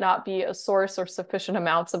there might not be a source or sufficient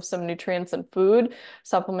amounts of some nutrients in food,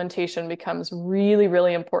 supplementation becomes really,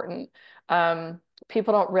 really important.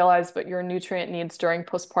 People don't realize, but your nutrient needs during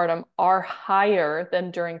postpartum are higher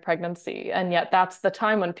than during pregnancy. And yet that's the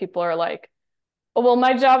time when people are like, oh, well,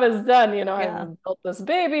 my job is done. Yeah. I've built this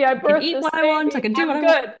baby, I I can birthed eat this what I want. I baby, can do what I'm I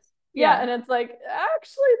want. good. Yeah. Yeah. And it's like,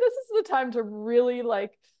 actually, this is the time to really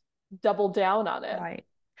like double down on it. Right.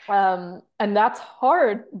 And that's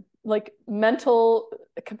hard. Like mental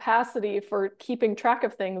capacity for keeping track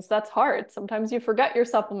of things, that's hard. Sometimes you forget your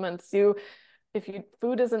supplements. If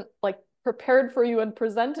food isn't like prepared for you and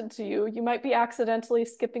presented to you, you might be accidentally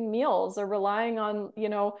skipping meals or relying on,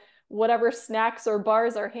 whatever snacks or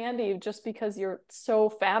bars are handy just because you're so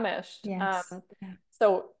famished. Yes. Yeah.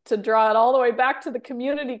 So to draw it all the way back to the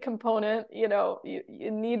community component, you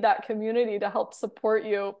need that community to help support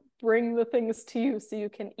you bring the things to you so you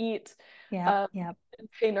can eat Yeah, um, yeah. and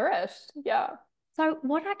stay nourished. Yeah. So,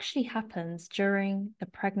 what actually happens during the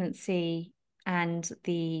pregnancy and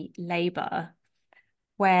the labor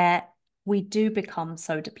where we do become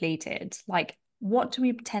so depleted? Like, what do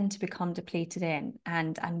we tend to become depleted in,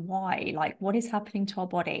 and why? Like, what is happening to our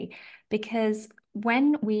body? Because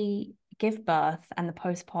when we give birth and the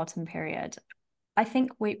postpartum period, I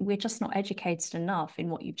think we're just not educated enough in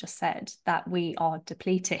what you've just said, that we are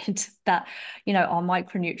depleted, that, our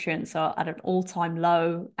micronutrients are at an all-time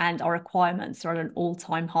low and our requirements are at an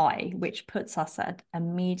all-time high, which puts us at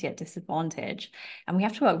immediate disadvantage. And we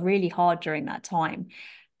have to work really hard during that time.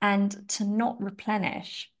 And to not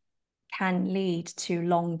replenish can lead to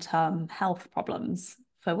long-term health problems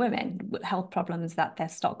for women, health problems that they're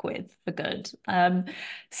stuck with for good.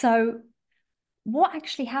 So what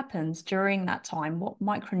actually happens during that time? What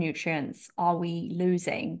micronutrients are we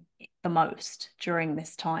losing the most during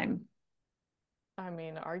this time? I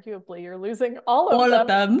mean, arguably, you're losing all of All of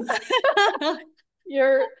them. them.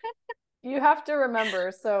 You're you have to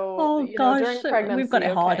remember. So, Oh gosh, during we've got pregnancy,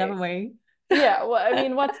 it hard, okay. haven't we? Yeah, well, I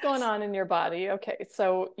mean, what's going on in your body? Okay,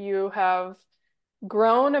 so you have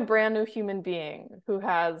grown a brand new human being who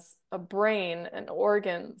has a brain and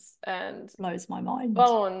organs and Blows my mind.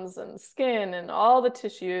 bones and skin and all the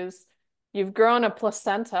tissues. You've grown a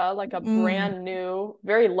placenta, like a Mm, brand new,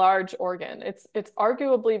 very large organ. It's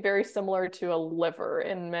arguably very similar to a liver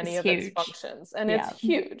in it's many of its huge. functions, and it's Yeah.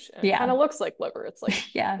 huge. And it kind Yeah. of looks like liver. It's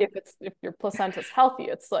like Yeah. if your placenta's healthy,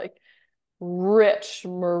 it's like rich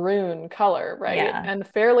maroon color, right? Yeah. And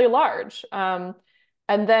fairly large.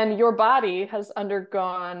 And then your body has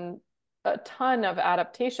undergone a ton of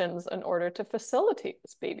adaptations in order to facilitate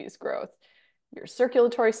this baby's growth. Your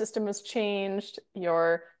circulatory system has changed,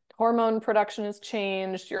 your hormone production has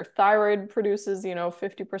changed, your thyroid produces,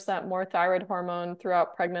 50% more thyroid hormone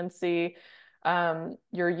throughout pregnancy.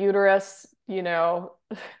 Your uterus,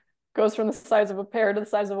 goes from the size of a pear to the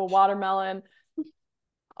size of a watermelon.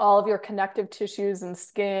 All of your connective tissues and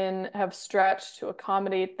skin have stretched to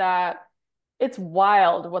accommodate that. It's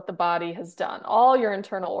wild what the body has done. All your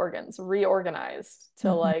internal organs reorganized to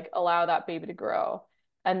Mhm. like allow that baby to grow.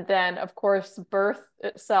 And then, of course, birth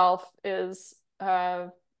itself is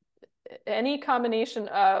any combination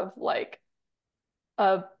of like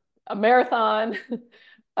a, a marathon,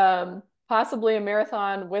 possibly a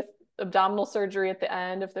marathon with abdominal surgery at the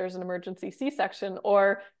end if there's an emergency C-section,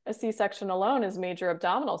 or a C-section alone is major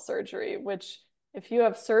abdominal surgery, which if you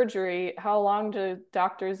have surgery, how long do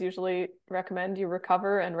doctors usually recommend you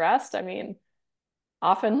recover and rest? I mean,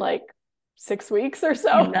 often like 6 weeks or In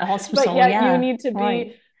so, the but hospital, yet you yeah. need to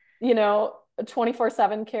Right. be,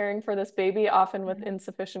 24/7 caring for this baby, often with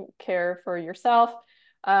insufficient care for yourself.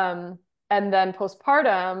 Um, and then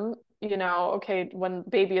postpartum, okay, when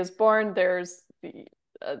baby is born, there's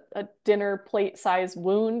a dinner plate size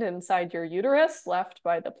wound inside your uterus left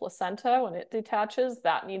by the placenta when it detaches.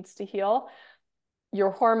 That needs to heal.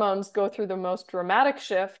 Your hormones go through the most dramatic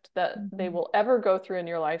shift that they Mhm. will ever go through in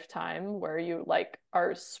your lifetime, where you like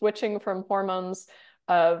are switching from hormones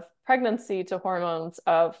of pregnancy to hormones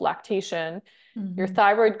of lactation. Your Mhm.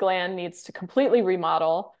 thyroid gland needs to completely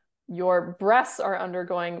remodel. Your breasts are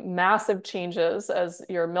undergoing massive changes as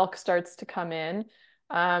your milk starts to come in.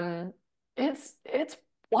 It's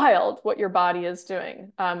wild what your body is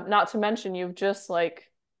doing. Not to mention you've just like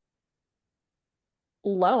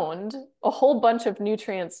loaned a whole bunch of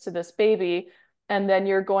nutrients to this baby, and then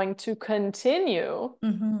you're going to continue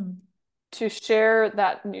Mhm. to share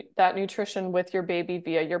that nutrition with your baby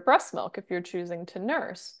via your breast milk if you're choosing to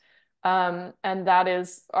nurse. And that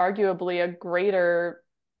is arguably a greater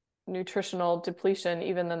nutritional depletion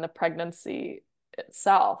even than the pregnancy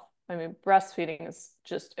itself. I mean, breastfeeding is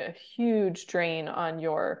just a huge drain on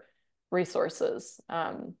your resources.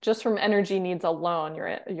 Just from energy needs alone,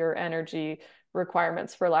 your energy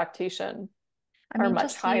requirements for lactation I are mean,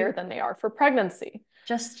 much higher than they are for pregnancy.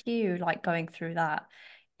 just you like going through that,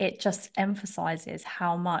 it just emphasizes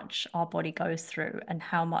how much our body goes through and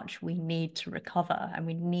how much we need to recover and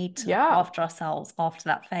we need to look Yeah. after ourselves after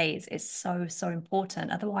that phase is so, so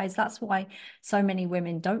important. Otherwise, that's why so many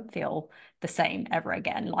women don't feel the same ever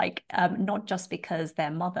again. Like, not just because they're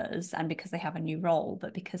mothers and because they have a new role,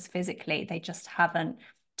 but because physically they just haven't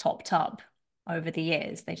topped up over the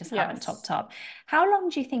years. They just haven't Yes. topped up. How long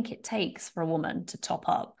do you think it takes for a woman to top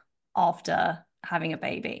up after having a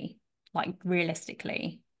baby? Like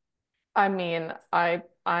realistically, I mean,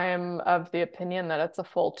 I'm of the opinion that it's a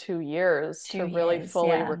full 2 years two to really years,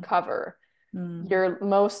 fully yeah. recover. Mm, Your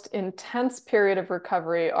most intense period of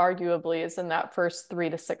recovery, arguably, is in that first 3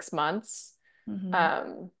 to 6 months, hmm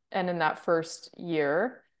and in that first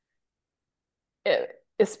year.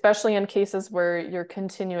 especially in cases where you're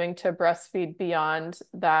continuing to breastfeed beyond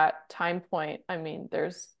that time point. I mean,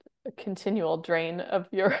 there's a continual drain of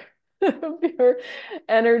your of your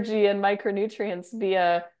energy and micronutrients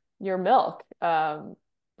via your milk.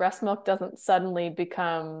 Breast milk doesn't suddenly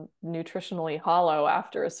become nutritionally hollow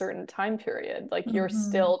after a certain time period. Like you're Mm-hmm.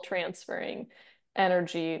 still transferring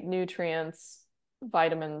energy, nutrients,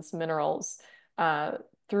 vitamins, minerals uh,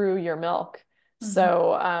 through your milk. Mm-hmm.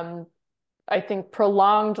 So I think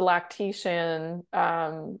prolonged lactation,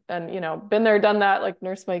 and been there, done that, like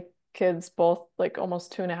nursed my kids both like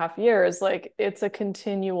almost 2.5 years. Like it's a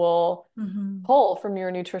continual Mm-hmm. pull from your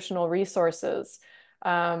nutritional resources.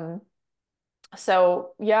 Um,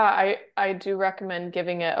 so yeah, I do recommend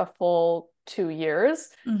giving it a full 2 years.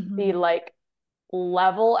 The Mm-hmm. like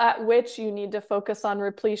level at which you need to focus on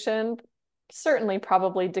repletion certainly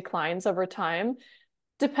probably declines over time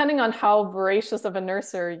depending on how voracious of a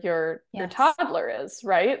nurser your Yes. toddler is,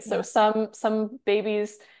 right? So Yeah. some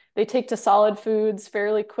babies they take to solid foods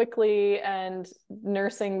fairly quickly and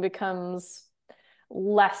nursing becomes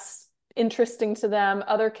less interesting to them.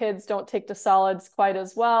 Other kids don't take to solids quite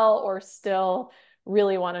as well or still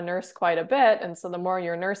really want to nurse quite a bit. And so the more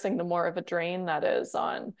you're nursing, the more of a drain that is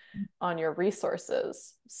on your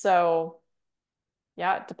resources. So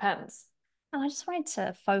yeah, it depends. And I just wanted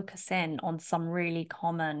to focus in on some really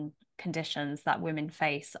common conditions that women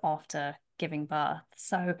face after giving birth.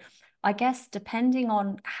 So I guess depending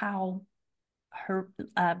on how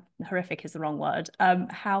horrific is the wrong word,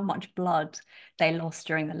 how much blood they lost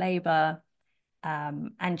during the labor,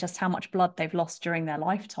 and just how much blood they've lost during their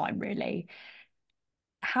lifetime, really.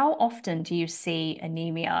 How often do you see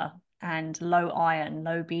anemia and low iron,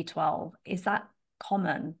 low B12? Is that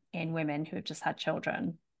common in women who have just had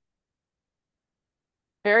children?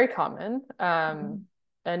 Very common. Mhm.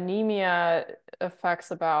 Anemia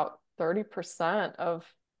affects about 30% of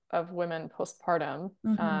women postpartum.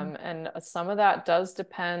 Mhm. And some of that does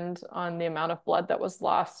depend on the amount of blood that was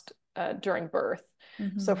lost during birth.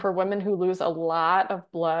 So Mhm. for women who lose a lot of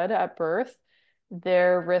blood at birth,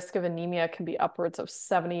 their risk of anemia can be upwards of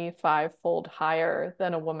 75-fold higher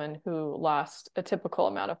than a woman who lost a typical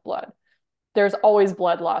amount of blood. There's always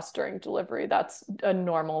blood loss during delivery. That's a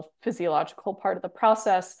normal physiological part of the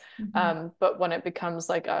process. Mhm. But when it becomes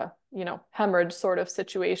like a, hemorrhage sort of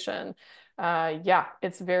situation, yeah,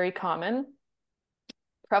 it's very common.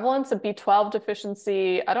 Prevalence of B12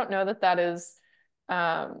 deficiency, I don't know that that is,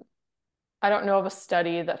 um, I don't know of a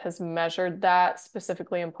study that has measured that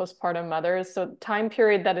specifically in postpartum mothers. So time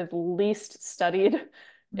period that is least studied,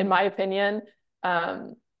 in Mhm. my opinion,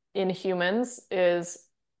 um, in humans is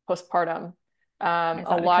postpartum. Is A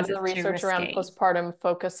that lot because of the it's too research around risky? postpartum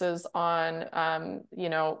focuses on,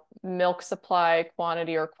 milk supply,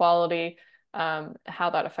 quantity or quality, how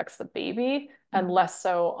that affects the baby, and Mhm. less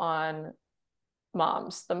so on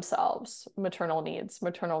moms themselves, maternal needs,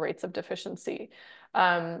 maternal rates of deficiency.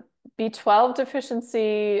 Um, B12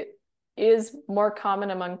 deficiency is more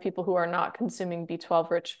common among people who are not consuming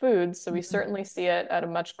B12 rich foods. So we Mhm. certainly see it at a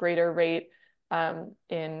much greater rate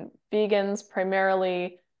in vegans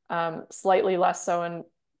primarily, slightly less so in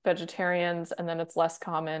vegetarians, and then it's less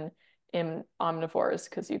common in omnivores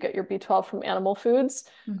because you get your B12 from animal foods.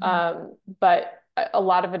 Mhm. But a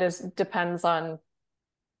lot of it is depends on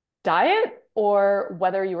diet or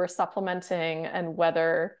whether you were supplementing and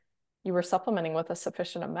whether you were supplementing with a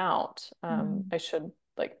sufficient amount. Mhm. I should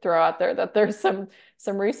like throw out there that there's some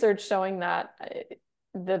research showing that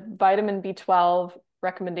the vitamin B12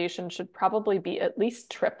 recommendation should probably be at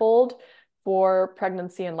least tripled for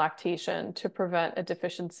pregnancy and lactation to prevent a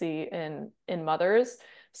deficiency in mothers.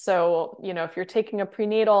 So, if you're taking a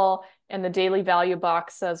prenatal and the daily value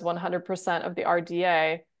box says 100% of the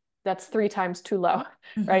RDA, that's 3 times too low,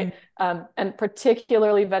 Mhm. right? And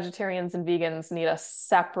particularly vegetarians and vegans need a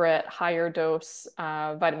separate higher dose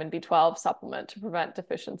vitamin B12 supplement to prevent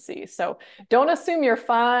deficiency. So don't assume you're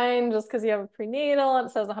fine just because you have a prenatal and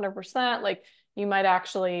it says 100%. Like you might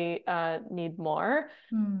actually need more.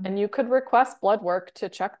 Mhm. And you could request blood work to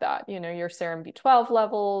check that. Your serum B12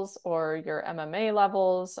 levels or your MMA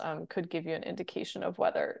levels could give you an indication of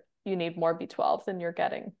whether you need more B12 than you're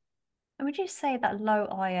getting. And would you say that low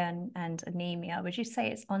iron and anemia, would you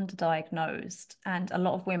say it's underdiagnosed? And a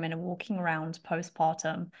lot of women are walking around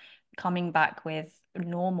postpartum, coming back with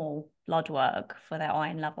normal blood work for their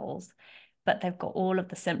iron levels, but they've got all of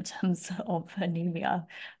the symptoms of anemia.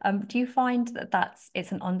 Do you find that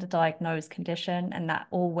it's an underdiagnosed condition and that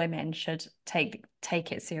all women should take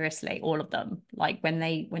it seriously, all of them? Like when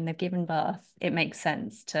they've given birth, it makes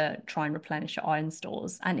sense to try and replenish your iron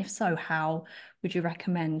stores. And if so, how would you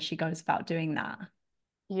recommend she goes about doing that?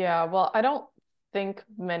 Yeah, well, I don't think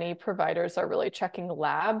many providers are really checking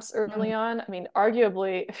labs Mm. early on. I mean,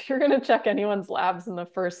 arguably, if you're going to check anyone's labs in the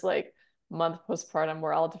first like month postpartum,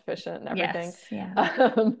 we're all deficient and everything. Yes,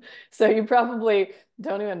 yeah. Um, so you probably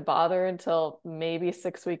don't even bother until maybe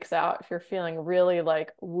 6 weeks out. If you're feeling really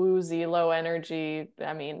like woozy, low energy,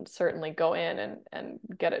 I mean, certainly go in and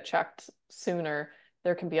get it checked sooner.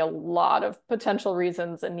 There can be a lot of potential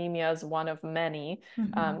reasons. Anemia is one of many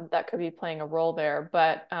Hmm. that could be playing a role there.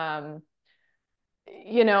 But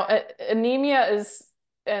you know, anemia is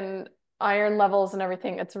and iron levels and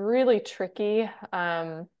everything, it's really tricky.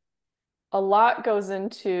 A lot goes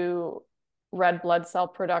into red blood cell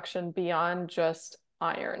production beyond just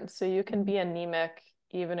iron. So you can be anemic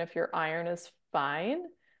even if your iron is fine,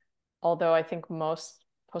 although I think most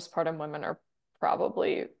postpartum women are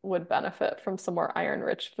probably would benefit from some more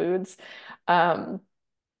iron-rich foods. Um,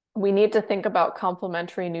 we need to think about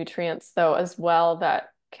complementary nutrients, though, as well, that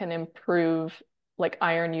can improve like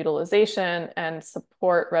iron utilization and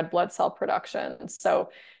support red blood cell production.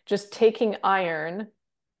 So just taking iron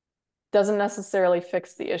doesn't necessarily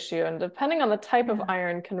fix the issue. And depending on the type of Yeah.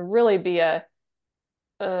 iron can really be a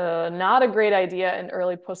not a great idea in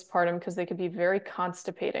early postpartum because they could be very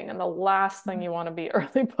constipating. And the last thing you want to be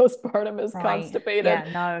early postpartum is Right. constipated. Yeah,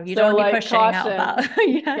 no, you don't So want to be like pushing out of caution, that.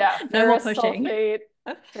 Yeah, yeah, no more ferrous pushing. sulfate,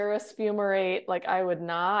 ferrous fumarate, like I would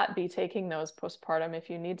not be taking those postpartum. If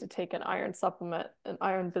you need to take an iron supplement, an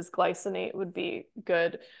iron bisglycinate would be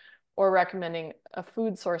good, or recommending a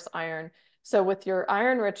food source iron. So with your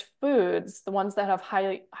iron-rich foods, the ones that have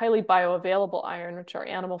highly bioavailable iron, which are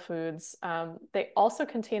animal foods, they also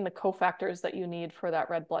contain the cofactors that you need for that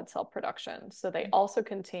red blood cell production. So they also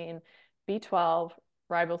contain B12,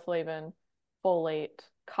 riboflavin, folate,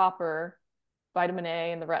 copper, vitamin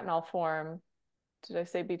A in the retinol form. Did I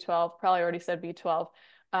say B12? Probably already said B12.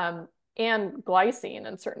 Um, and glycine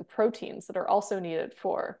and certain proteins that are also needed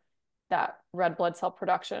for that red blood cell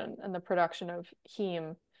production and the production of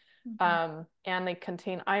heme. Mhm. And they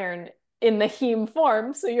contain iron in the heme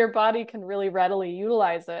form, so your body can really readily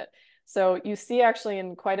utilize it. So you see actually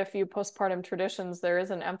in quite a few postpartum traditions, there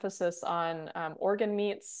is an emphasis on organ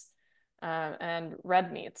meats and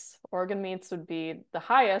red meats. Organ meats would be the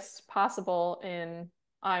highest possible in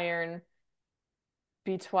iron,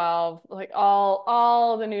 B12, like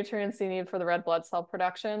all the nutrients you need for the red blood cell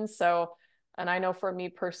production. So, and I know for me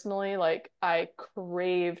personally, like I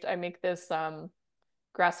make this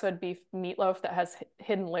grass-fed beef meatloaf that has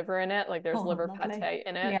hidden liver in it. Like there's Oh, liver lovely. pate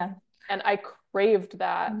in it. Yeah. And I craved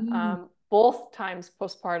that Mm, both times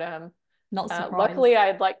postpartum. not Luckily, surprised. I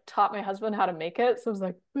had like taught my husband how to make it. So I was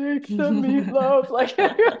like, make the meatloaf. Like you're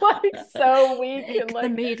like so weak and Make the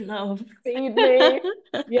like meatloaf. feed me.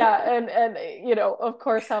 Yeah, and you know, of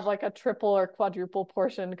course, have like a triple or quadruple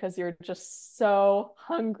portion because you're just so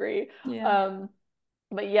hungry. Yeah. Um,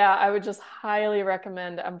 but yeah, I would just highly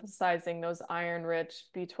recommend emphasizing those iron-rich,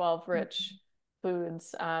 B12-rich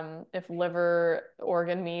foods. If liver,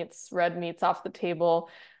 organ meats, red meats off the table,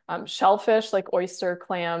 shellfish like oyster,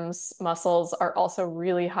 clams, mussels are also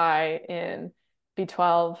really high in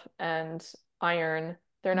B12 and iron.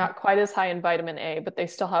 They're not quite as high in vitamin A, but they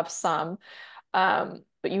still have some.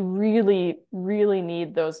 But you really, really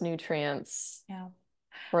need those nutrients Yeah.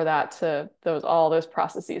 for that to those all those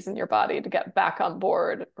processes in your body to get back on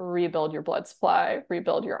board, rebuild your blood supply,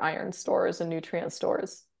 rebuild your iron stores and nutrient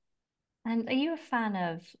stores. And are you a fan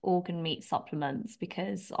of organ meat supplements?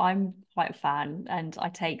 Because I'm quite a fan and I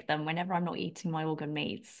take them whenever I'm not eating my organ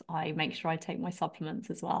meats. I make sure I take my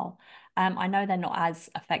supplements as well. I know they're not as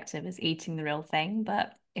effective as eating the real thing,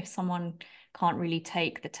 but if someone can't really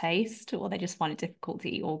take the taste or they just find it difficult to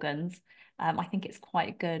eat organs, I think it's quite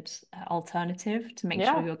a good alternative to make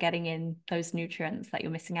sure Yeah, you're getting in those nutrients that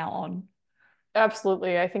you're missing out on.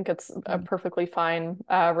 absolutely. I think it's a Mm, perfectly fine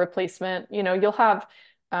replacement. You know, you'll have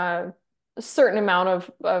a certain amount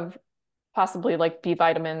of possibly like B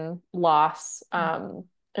vitamin loss mm,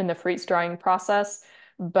 in the freeze drying process.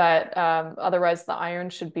 But otherwise, the iron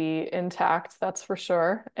should be intact, that's for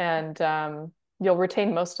sure. And you'll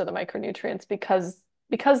retain most of the micronutrients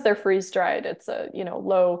because they're freeze dried. It's a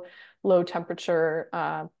low temperature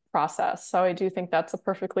process. So I do think that's a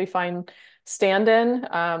perfectly fine stand-in.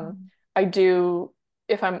 mm. I do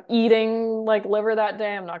if I'm eating like liver that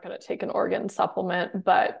day, I'm not going to take an organ supplement,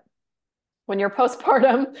 but when you're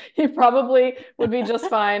postpartum, you probably would be just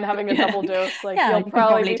fine having a Yeah. double dose. Like Yeah, you'll you can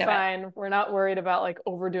probably probably be do it. fine. We're not worried about like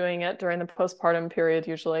overdoing it during the postpartum period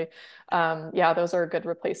usually. Yeah, those are a good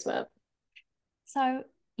replacement. So,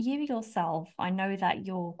 you yourself, I know that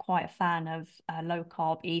you're quite a fan of low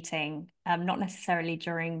carb eating, not necessarily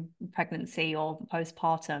during pregnancy or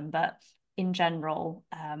postpartum, but in general,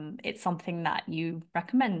 it's something that you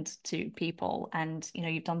recommend to people, and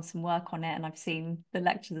you've done some work on it, and I've seen the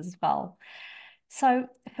lectures as well. So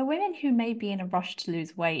for women who may be in a rush to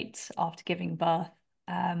lose weight after giving birth,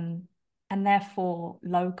 um, and therefore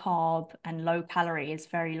low carb and low calorie is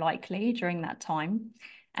very likely during that time,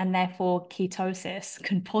 and therefore ketosis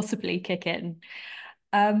can possibly kick in.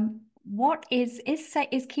 What is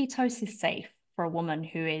ketosis safe for a woman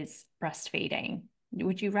who is breastfeeding?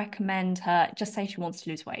 Would you recommend her, just say she wants to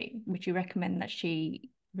lose weight, would you recommend that she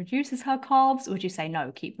reduces her carbs? Or would you say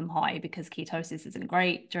no, keep them high because ketosis isn't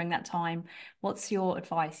great during that time? What's your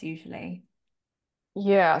advice usually?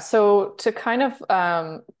 Yeah, so to kind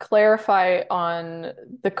of clarify on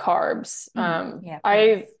the carbs, Yeah,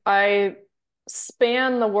 I please. I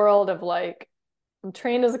span the world of like I'm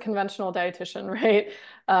trained as a conventional dietitian, right?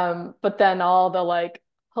 But then all the like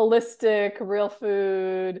holistic, real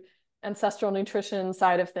food, ancestral nutrition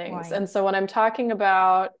side of things. Right. And so when I'm talking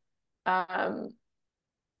about, um,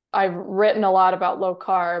 I've written a lot about low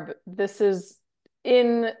carb. This is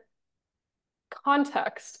in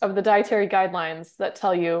context of the dietary guidelines that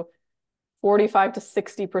tell you 45 to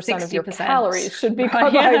 60% of your 60%. calories should be Right. Yeah.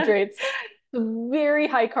 carbohydrates. It's a very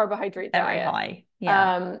high carbohydrate Very diet. high.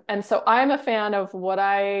 Yeah. And so I'm a fan of what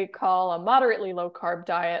I call a moderately low carb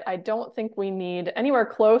diet. I don't think we need anywhere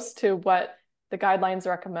close to what the guidelines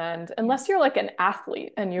recommend, Yeah. unless you're like an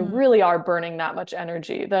athlete and you Mm, really are burning that much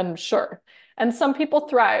energy, then sure. And some people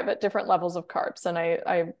thrive at different levels of carbs, and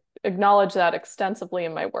I acknowledge that extensively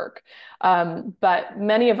in my work. But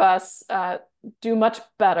many of us do much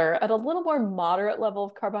better at a little more moderate level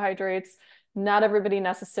of carbohydrates. Not everybody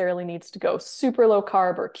necessarily needs to go super low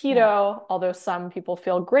carb or yeah. keto, although some people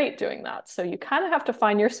feel great doing that. So you kind of have to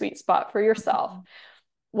find your sweet spot for yourself. Mhm.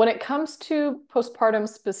 When it comes to postpartum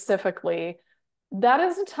specifically, that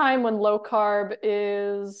is a time when low carb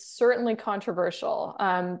is certainly controversial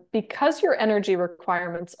because your energy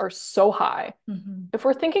requirements are so high. Mhm. If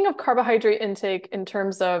we're thinking of carbohydrate intake in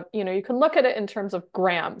terms of, you can look at it in terms of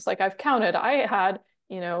grams. Like I've counted, I had,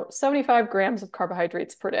 75 grams of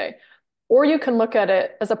carbohydrates per day. Or you can look at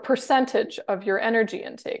it as a percentage of your energy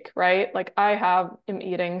intake, right? Like am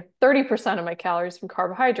eating 30% of my calories from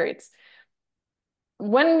carbohydrates.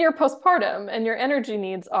 When you're postpartum and your energy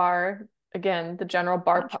needs are, again, the general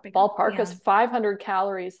Much bigger. ballpark is Yeah. 500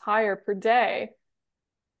 calories higher per day,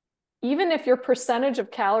 even if your percentage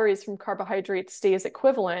of calories from carbohydrates stays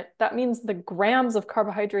equivalent, that means the grams of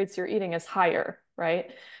carbohydrates you're eating is higher, right?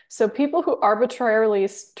 So people who arbitrarily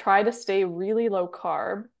try to stay really low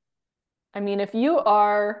carb, I mean, if you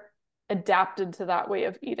are adapted to that way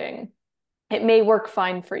of eating, it may work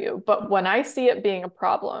fine for you. But when I see it being a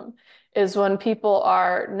problem is when people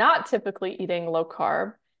are not typically eating low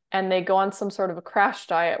carb and they go on some sort of a crash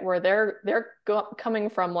diet where they're coming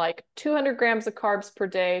from like 200 grams of carbs per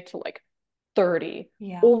day to like 30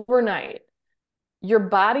 Yeah. overnight. Your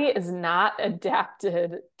body is not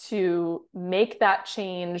adapted to make that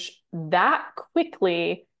change that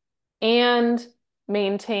quickly and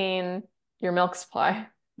maintain your milk supply.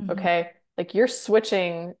 Mhm. Okay. Like you're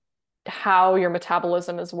switching how your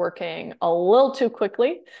metabolism is working a little too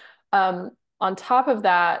quickly. On top of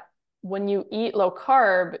that, when you eat low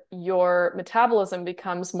carb, your metabolism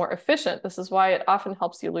becomes more efficient. This is why it often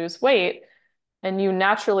helps you lose weight and you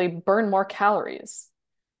naturally burn more calories.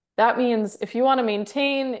 That means if you want to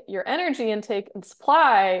maintain your energy intake and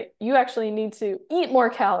supply, you actually need to eat more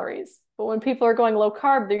calories. But when people are going low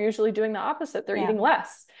carb, they're usually doing the opposite. They're Yeah. eating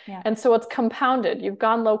less. Yeah. And so it's compounded. You've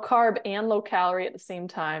gone low carb and low calorie at the same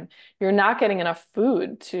time. You're not getting enough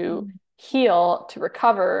food to Mm. heal, to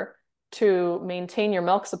recover, to maintain your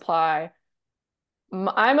milk supply.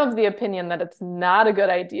 I'm of the opinion that it's not a good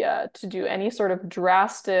idea to do any sort of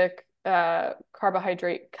drastic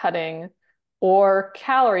carbohydrate cutting or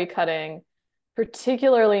calorie cutting,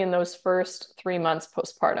 particularly in those first 3 months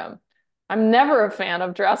postpartum. I'm never a fan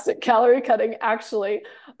of drastic calorie cutting, actually.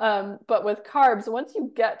 But with carbs, once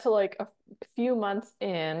you get to like a few months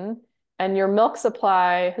in, and your milk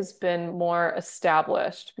supply has been more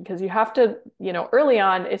established because you have to, early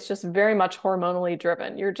on, it's just very much hormonally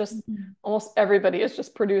driven. You're just Mhm. almost everybody is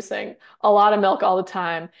just producing a lot of milk all the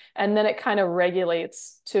time. And then it kind of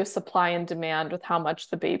regulates to supply and demand with how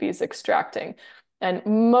much the baby's extracting. And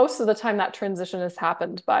most of the time, that transition has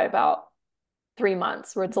happened by about 3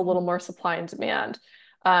 months, where it's a little Mhm. more supply and demand.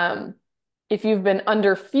 Um, if you've been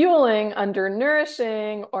under fueling, under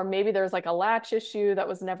nourishing, or maybe there's like a latch issue that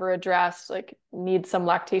was never addressed, like need some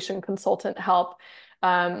lactation consultant help.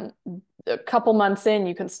 A couple months in,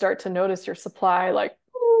 you can start to notice your supply like,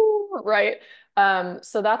 ooh, right?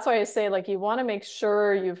 So that's why I say like you want to make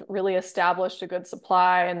sure you've really established a good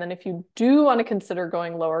supply. And then if you do want to consider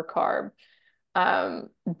going lower carb, um,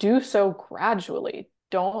 do so gradually.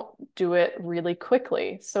 Don't do it really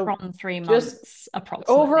quickly. So From three just months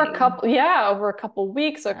approximately. over a couple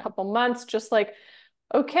weeks, a Yeah. couple months, just like,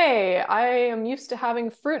 okay, I am used to having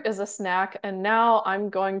fruit as a snack, and now I'm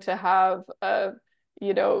going to have a,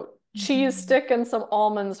 cheese Mhm. stick and some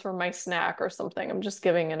almonds for my snack or something. I'm just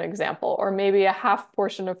giving an example. Or maybe a half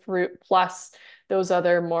portion of fruit plus those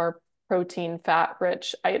other more protein, fat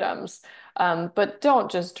rich items. But don't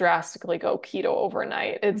just drastically go keto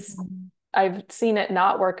overnight. Mhm. I've seen it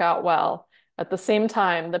not work out well. At the same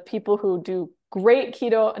time, the people who do great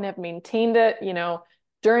keto and have maintained it,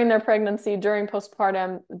 during their pregnancy, during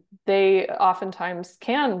postpartum, they oftentimes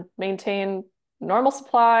can maintain normal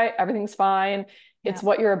supply, everything's fine. Yeah. It's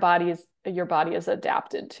what your body is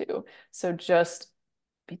adapted to. So just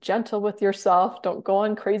be gentle with yourself. Don't go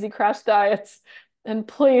on crazy crash diets. And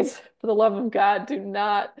please, for the love of God, do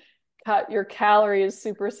not cut your calories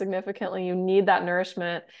super significantly. You need that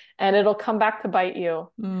nourishment and it'll come back to bite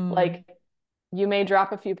you. Mm. Like you may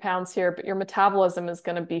drop a few pounds here, but your metabolism is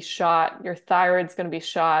going to be shot. Your thyroid's going to be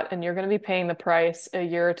shot, and you're going to be paying the price a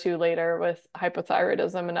year or two later with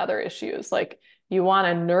hypothyroidism and other issues. Like you want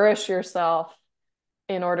to nourish yourself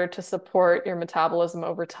in order to support your metabolism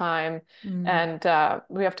over time. Mm. And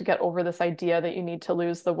we have to get over this idea that you need to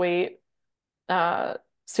lose the weight uh,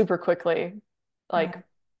 super quickly. Yeah. Like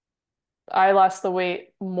I lost the weight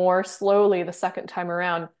more slowly the second time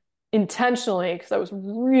around intentionally because I was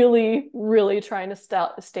really, really trying to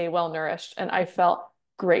stay well nourished and I felt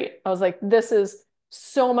great. I was like, this is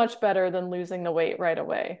so much better than losing the weight right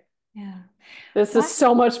away. Yeah. This is Why?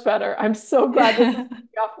 so much better. I'm so glad this is coming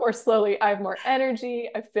off more slowly. I have more energy.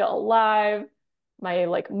 I feel alive. My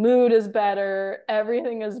like mood is better.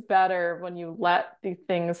 Everything is better when you let the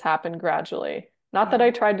things happen gradually. Not that Yeah.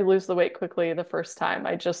 I tried to lose the weight quickly the first time.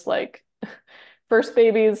 I just like first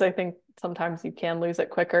babies, I think sometimes you can lose it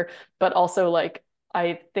quicker, but also like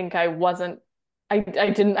I think I wasn't I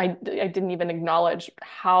didn't even acknowledge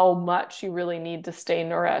how much you really need to stay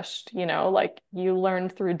nourished, like you learn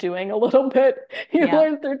through doing a little bit. You Yeah.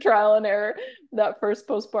 learn through trial and error that first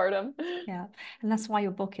postpartum. Yeah. And that's why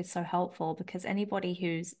your book is so helpful because anybody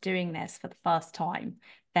who's doing this for the first time,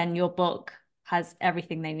 then your book has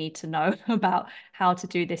everything they need to know about how to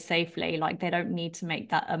do this safely. Like they don't need to make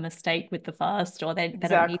that a mistake with the first, or they don't need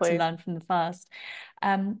to Exactly. learn from the first.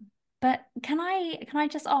 Um, but can I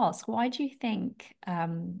just ask, why do you think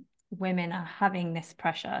women are having this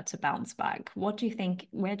pressure to bounce back? Where do you think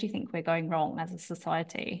we're going wrong as a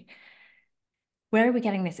society? Where are we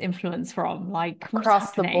getting this influence from? Like, what's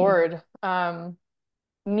Across the happening? board.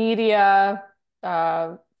 Media,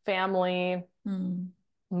 family, Hmm.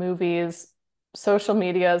 movies, social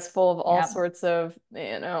media is full of all Yeah. sorts of,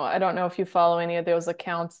 I don't know if you follow any of those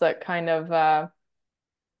accounts that kind of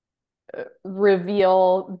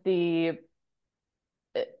reveal the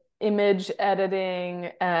image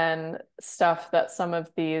editing and stuff that some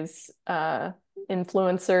of these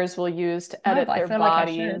influencers will use to No, edit but I their feel like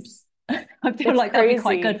I should. body. I feel It's like that'd be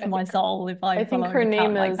quite crazy. good for my soul if I I think follow an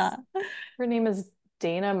account like that. her name is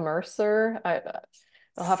Dana Mercer.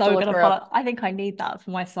 I'll have to So look gonna her up. follow. I think I need that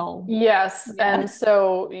for my soul. Yes, and Yeah.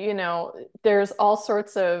 so, there's all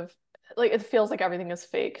sorts of like it feels like everything is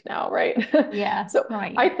fake now, right? Yeah, So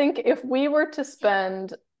right. I think if we were to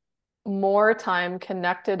spend more time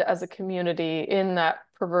connected as a community in that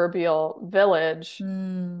proverbial village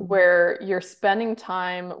Mm, where you're spending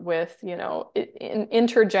time with, in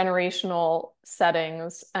intergenerational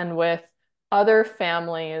settings and with other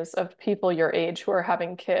families of people your age who are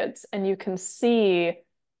having kids, and you can see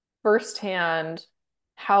firsthand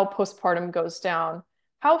how postpartum goes down,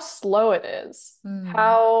 how slow it is, mm,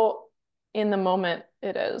 how in the moment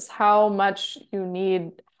it is, how much you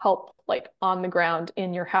need help like on the ground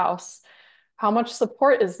in your house, how much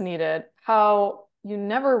support is needed, how you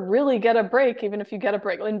never really get a break, even if you get a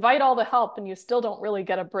break. Invite all the help and you still don't really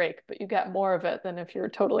get a break, but you get more of it than if you're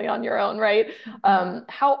totally on your own, right? mhm.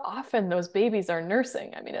 How often those babies are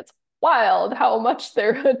nursing. I mean, it's wild how much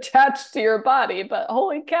they're attached to your body, but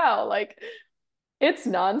holy cow, like it's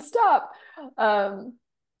nonstop. Um,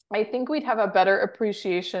 I think we'd have a better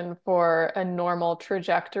appreciation for a normal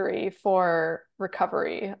trajectory for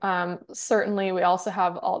recovery. Certainly, we also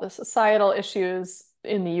have all the societal issues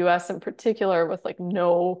in the US in particular with like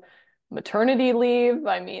no maternity leave.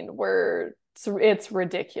 I mean, it's What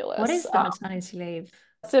ridiculous. is the maternity leave?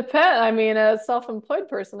 I mean, a self-employed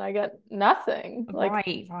person, I get nothing, like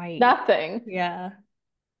Right, right. nothing. Yeah.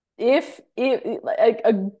 if it like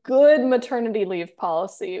a good maternity leave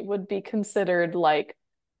policy would be considered like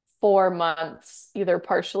 4 months, either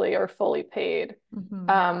partially or fully paid.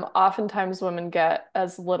 Hmm. Oftentimes women get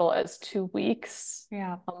as little as 2 weeks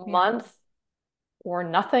Yeah, a yeah. month or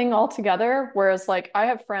nothing altogether. Whereas, like, I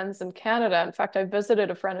have friends in Canada. In fact, I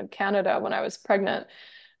visited a friend in Canada when I was pregnant,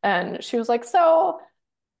 and she was like, "So,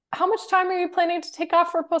 how much time are you planning to take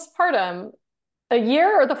off for postpartum? A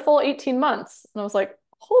year or the full 18 months?" And I was like,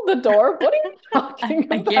 "Hold the door. What are you talking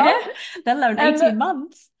A year, about?" let alone And 18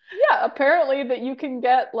 months. yeah, apparently that you can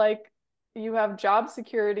get like you have job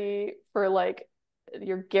security for like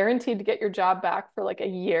you're guaranteed to get your job back for like a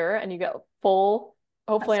year and you get full,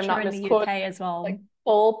 hopefully That's I'm true not in the misquoting, UK as well. like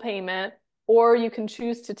full payment, or you can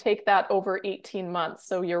choose to take that over 18 months.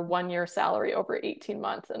 So your 1 year salary over 18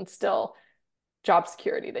 months and still job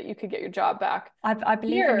security that you could get your job back. I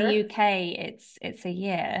believe in the Here, UK it's a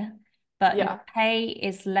year, but your yeah, pay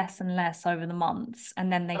is less and less over the months,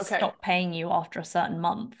 and then they okay, stop paying you after a certain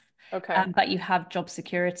month. okay, But you have job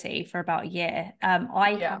security for about a year.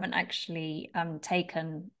 I yeah, haven't actually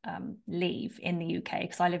taken leave in the UK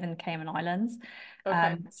because I live in the Cayman Islands.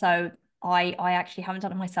 okay, So I actually haven't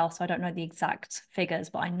done it myself, so I don't know the exact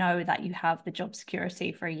figures, but I know that you have the job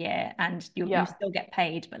security for a year and you yeah. still get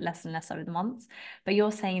paid, but less and less over the months. But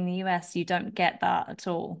you're saying in the US you don't get that at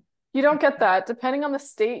all. You don't get that. Depending on the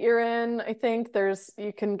state you're in, I think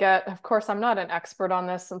you can get, of course, I'm not an expert on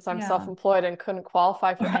this since I'm Yeah. self-employed and couldn't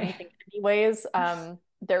qualify for Right. anything anyways.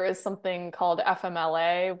 There is something called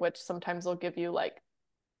FMLA, which sometimes will give you like,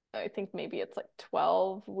 I think maybe it's like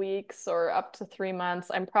 12 weeks or up to 3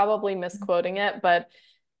 months. I'm probably misquoting it, but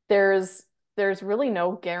there's there's really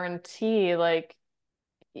no guarantee. Like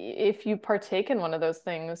if you partake in one of those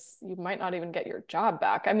things, you might not even get your job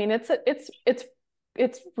back. I mean, it's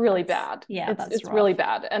really That's bad. yeah, that's It's really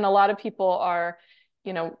rough. bad. And a lot of people are,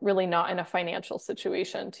 really not in a financial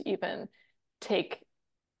situation to even take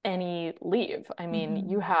any leave. I mean,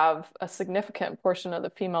 you Hmm. have a significant portion of the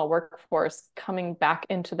female workforce coming back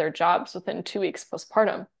into their jobs within 2 weeks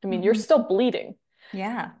postpartum. I mean, you're Hmm. still bleeding.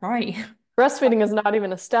 Yeah, right. Breastfeeding is not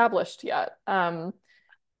even established yet.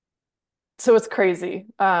 So it's crazy.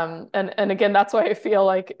 And again, that's why I feel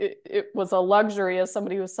like it was a luxury as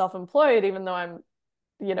somebody who's self-employed, even though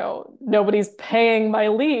nobody's paying my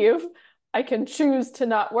leave. I can choose to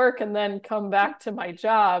not work and then come back to my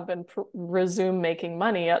job and resume making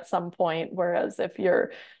money at some point. Whereas if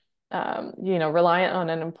you're, reliant on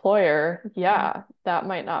an employer, Yeah. yeah, that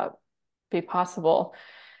might not be possible.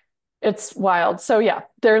 It's wild. So yeah,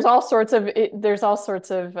 there's all sorts of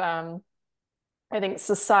I think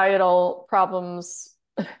societal problems,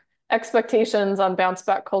 expectations on bounce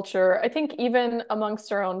back culture. I think even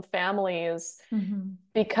amongst our own families, Hmm.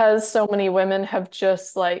 because so many women have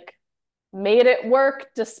just like made it work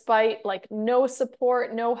despite like no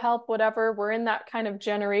support, no help, whatever. We're in that kind of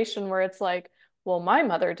generation where it's like, well, my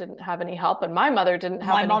mother didn't have any help and my mother didn't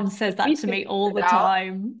have My any mom help. says We that to me figured all it the out.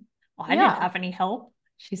 time. I didn't Yeah. have any help.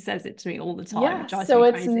 She says it to me all the time. It Yeah, drives me so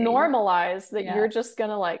it's crazy. normalized that Yeah. you're just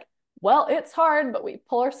gonna like, well, it's hard, but we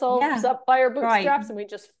pull ourselves Yeah. up by our Right. bootstraps and we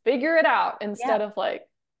just figure it out instead Yeah. of like,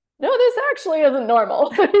 no, this actually isn't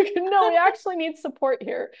normal. No, we actually need support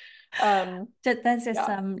here. There's this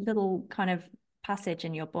Yeah. little kind of passage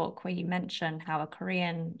in your book where you mention how a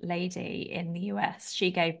Korean lady in the US,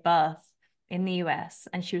 she gave birth in the US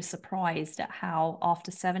and she was surprised at how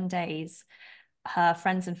after 7 days her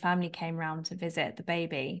friends and family came round to visit the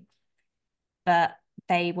baby, but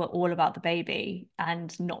they were all about the baby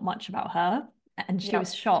and not much about her. And she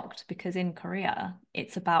was Yep. shocked because in Korea,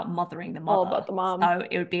 it's about mothering the All mother. about the mom. So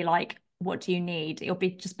it would be like, what do you need? It'll be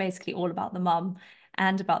just basically all about the mum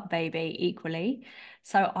and about the baby equally.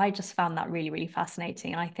 So I just found that really, really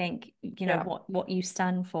fascinating. And I think, Yeah. what you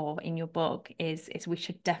stand for in your book is we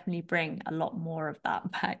should definitely bring a lot more of that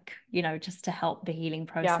back, just to help the healing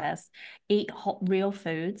Yeah. process. Eat hot, real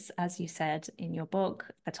foods, as you said in your book,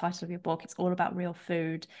 the title of your book, it's all about real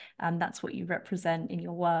food. And that's what you represent in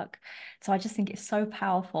your work. So I just think it's so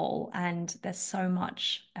powerful and there's so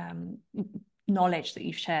much knowledge that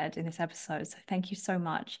you've shared in this episode. So thank you so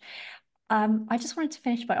much. I just wanted to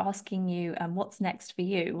finish by asking you, what's next for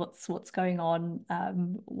you? What's going on?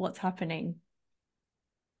 What's happening?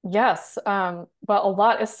 Yes. Well, a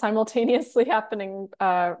lot is simultaneously happening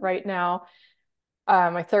right now.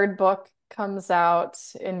 My third book comes out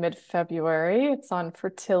in mid-February. It's on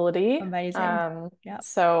fertility. Amazing. Yeah.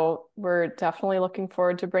 So we're definitely looking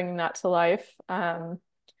forward to bringing that to life. I'm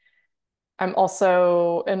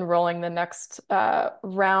also enrolling the next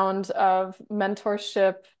round of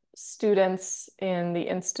mentorship students in the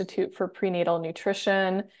Institute for Prenatal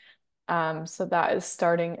Nutrition. So that is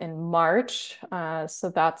starting in March. So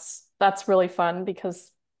that's really fun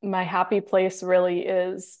because my happy place really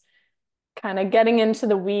is kind of getting into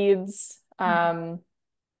the weeds and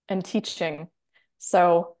teaching.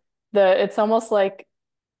 So it's almost like,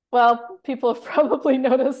 well, people have probably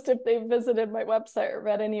noticed if they've visited my website or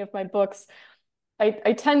read any of my books, I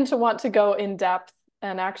tend to want to go in depth.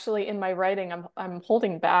 And actually in my writing, I'm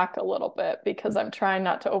holding back a little bit because I'm trying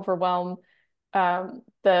not to overwhelm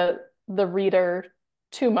the reader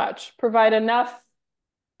too much. Provide enough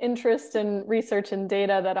interest in research and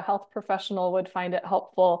data that a health professional would find it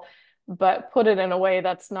helpful, but put it in a way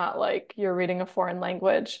that's not like you're reading a foreign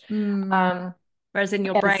language. Mm. Um, Whereas in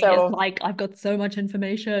your and brain, it's so like, I've got so much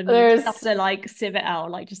information. You just have there's to like sieve it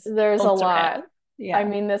out, like just there's a filter it. lot. I Yeah.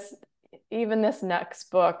 mean, even this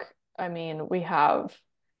next book, I mean, we have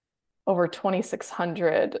over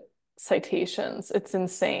 2,600 citations. It's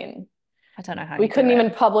insane. I don't know how We you do couldn't it. even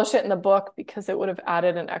publish it in the book because it would have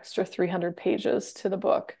added an extra 300 pages to the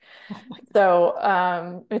book. Oh my God.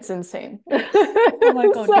 So it's insane. Oh my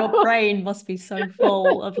God, your So, brain must be so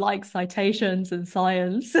full of like citations and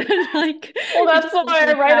science. Like well, you that's just want why I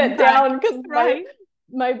to write jam it pack, down because right?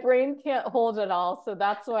 my brain can't hold it all. So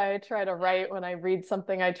that's why I try to write when I read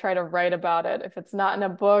something, I try to write about it. If it's not in a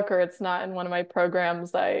book or it's not in one of my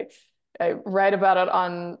programs, I write about it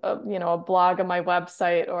on a blog on my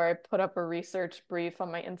website, or I put up a research brief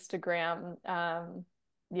on my Instagram.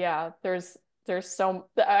 Yeah, there's so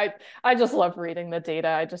I just love reading the data.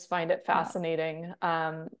 I just find it Yeah. fascinating,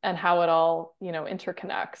 and how it all,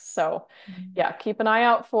 interconnects. So Mm. yeah, keep an eye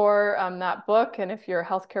out for that book. And if you're a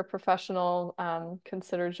healthcare professional,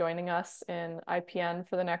 consider joining us in IPN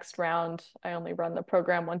for the next round. I only run the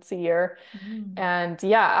program once a year. Mm. And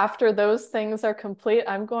yeah, after those things are complete,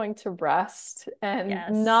 I'm going to rest and Yes.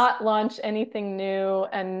 not launch anything new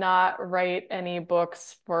and not write any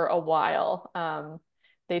books for a while.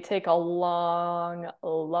 They take a long,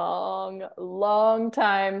 long, long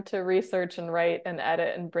time to research and write and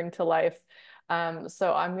edit and bring to life.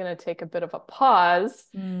 So I'm going to take a bit of a pause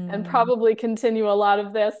and Mm. probably continue a lot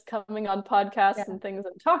of this coming on podcasts Yeah. and things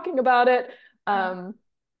and talking about it. Yeah.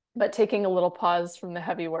 But taking a little pause from the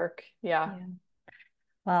heavy work. Yeah. Yeah.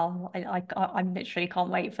 Well, I'm literally can't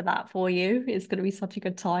wait for that for you. It's going to be such a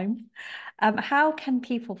good time. How can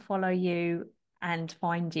people follow you and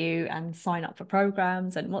find you and sign up for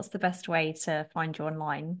programs? And what's the best way to find you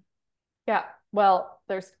online? Yeah. Well,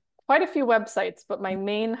 there's quite a few websites, but my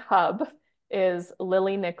main hub is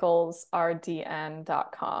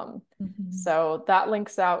lilynicholsrdn.com. Mhm. So that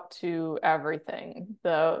links out to everything,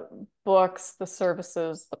 the books, the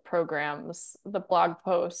services, the programs, the blog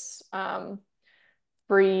posts, download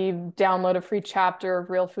a free chapter of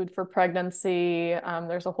Real Food for Pregnancy.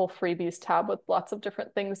 There's a whole freebies tab with lots of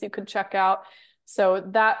different things you could check out. So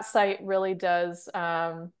that site really does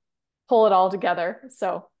pull it all together.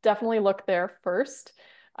 So definitely look there first.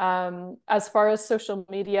 As far as social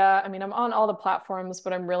media, I mean, I'm on all the platforms,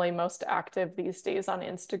 but I'm really most active these days on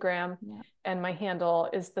Instagram. Yeah. And my handle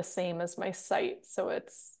is the same as my site. So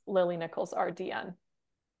it's Lily Nichols RDN.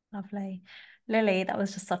 Lovely. Lily, that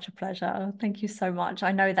was just such a pleasure. Thank you so much.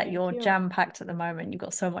 I know that Thank you're you. jam-packed at the moment. You've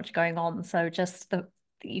got so much going on. So just the fact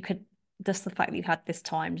that you had this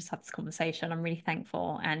time, just have this conversation, I'm really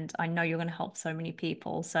thankful. And I know you're going to help so many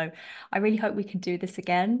people. So I really hope we can do this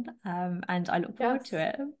again. And I look forward to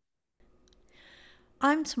Yes. it.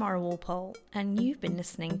 I'm Tamara Walpole, and you've been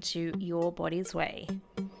listening to Your Body's Way.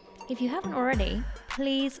 If you haven't already,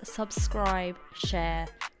 please subscribe, share,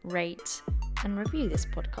 rate, and review this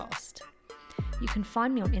podcast. You can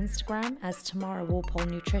find me on Instagram as Tamara Walpole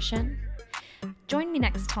Nutrition. Join me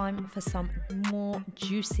next time for some more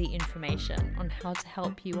juicy information on how to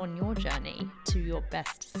help you on your journey to your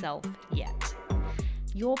best self yet.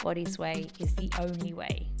 Your body's way is the only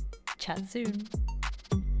way. Chat soon.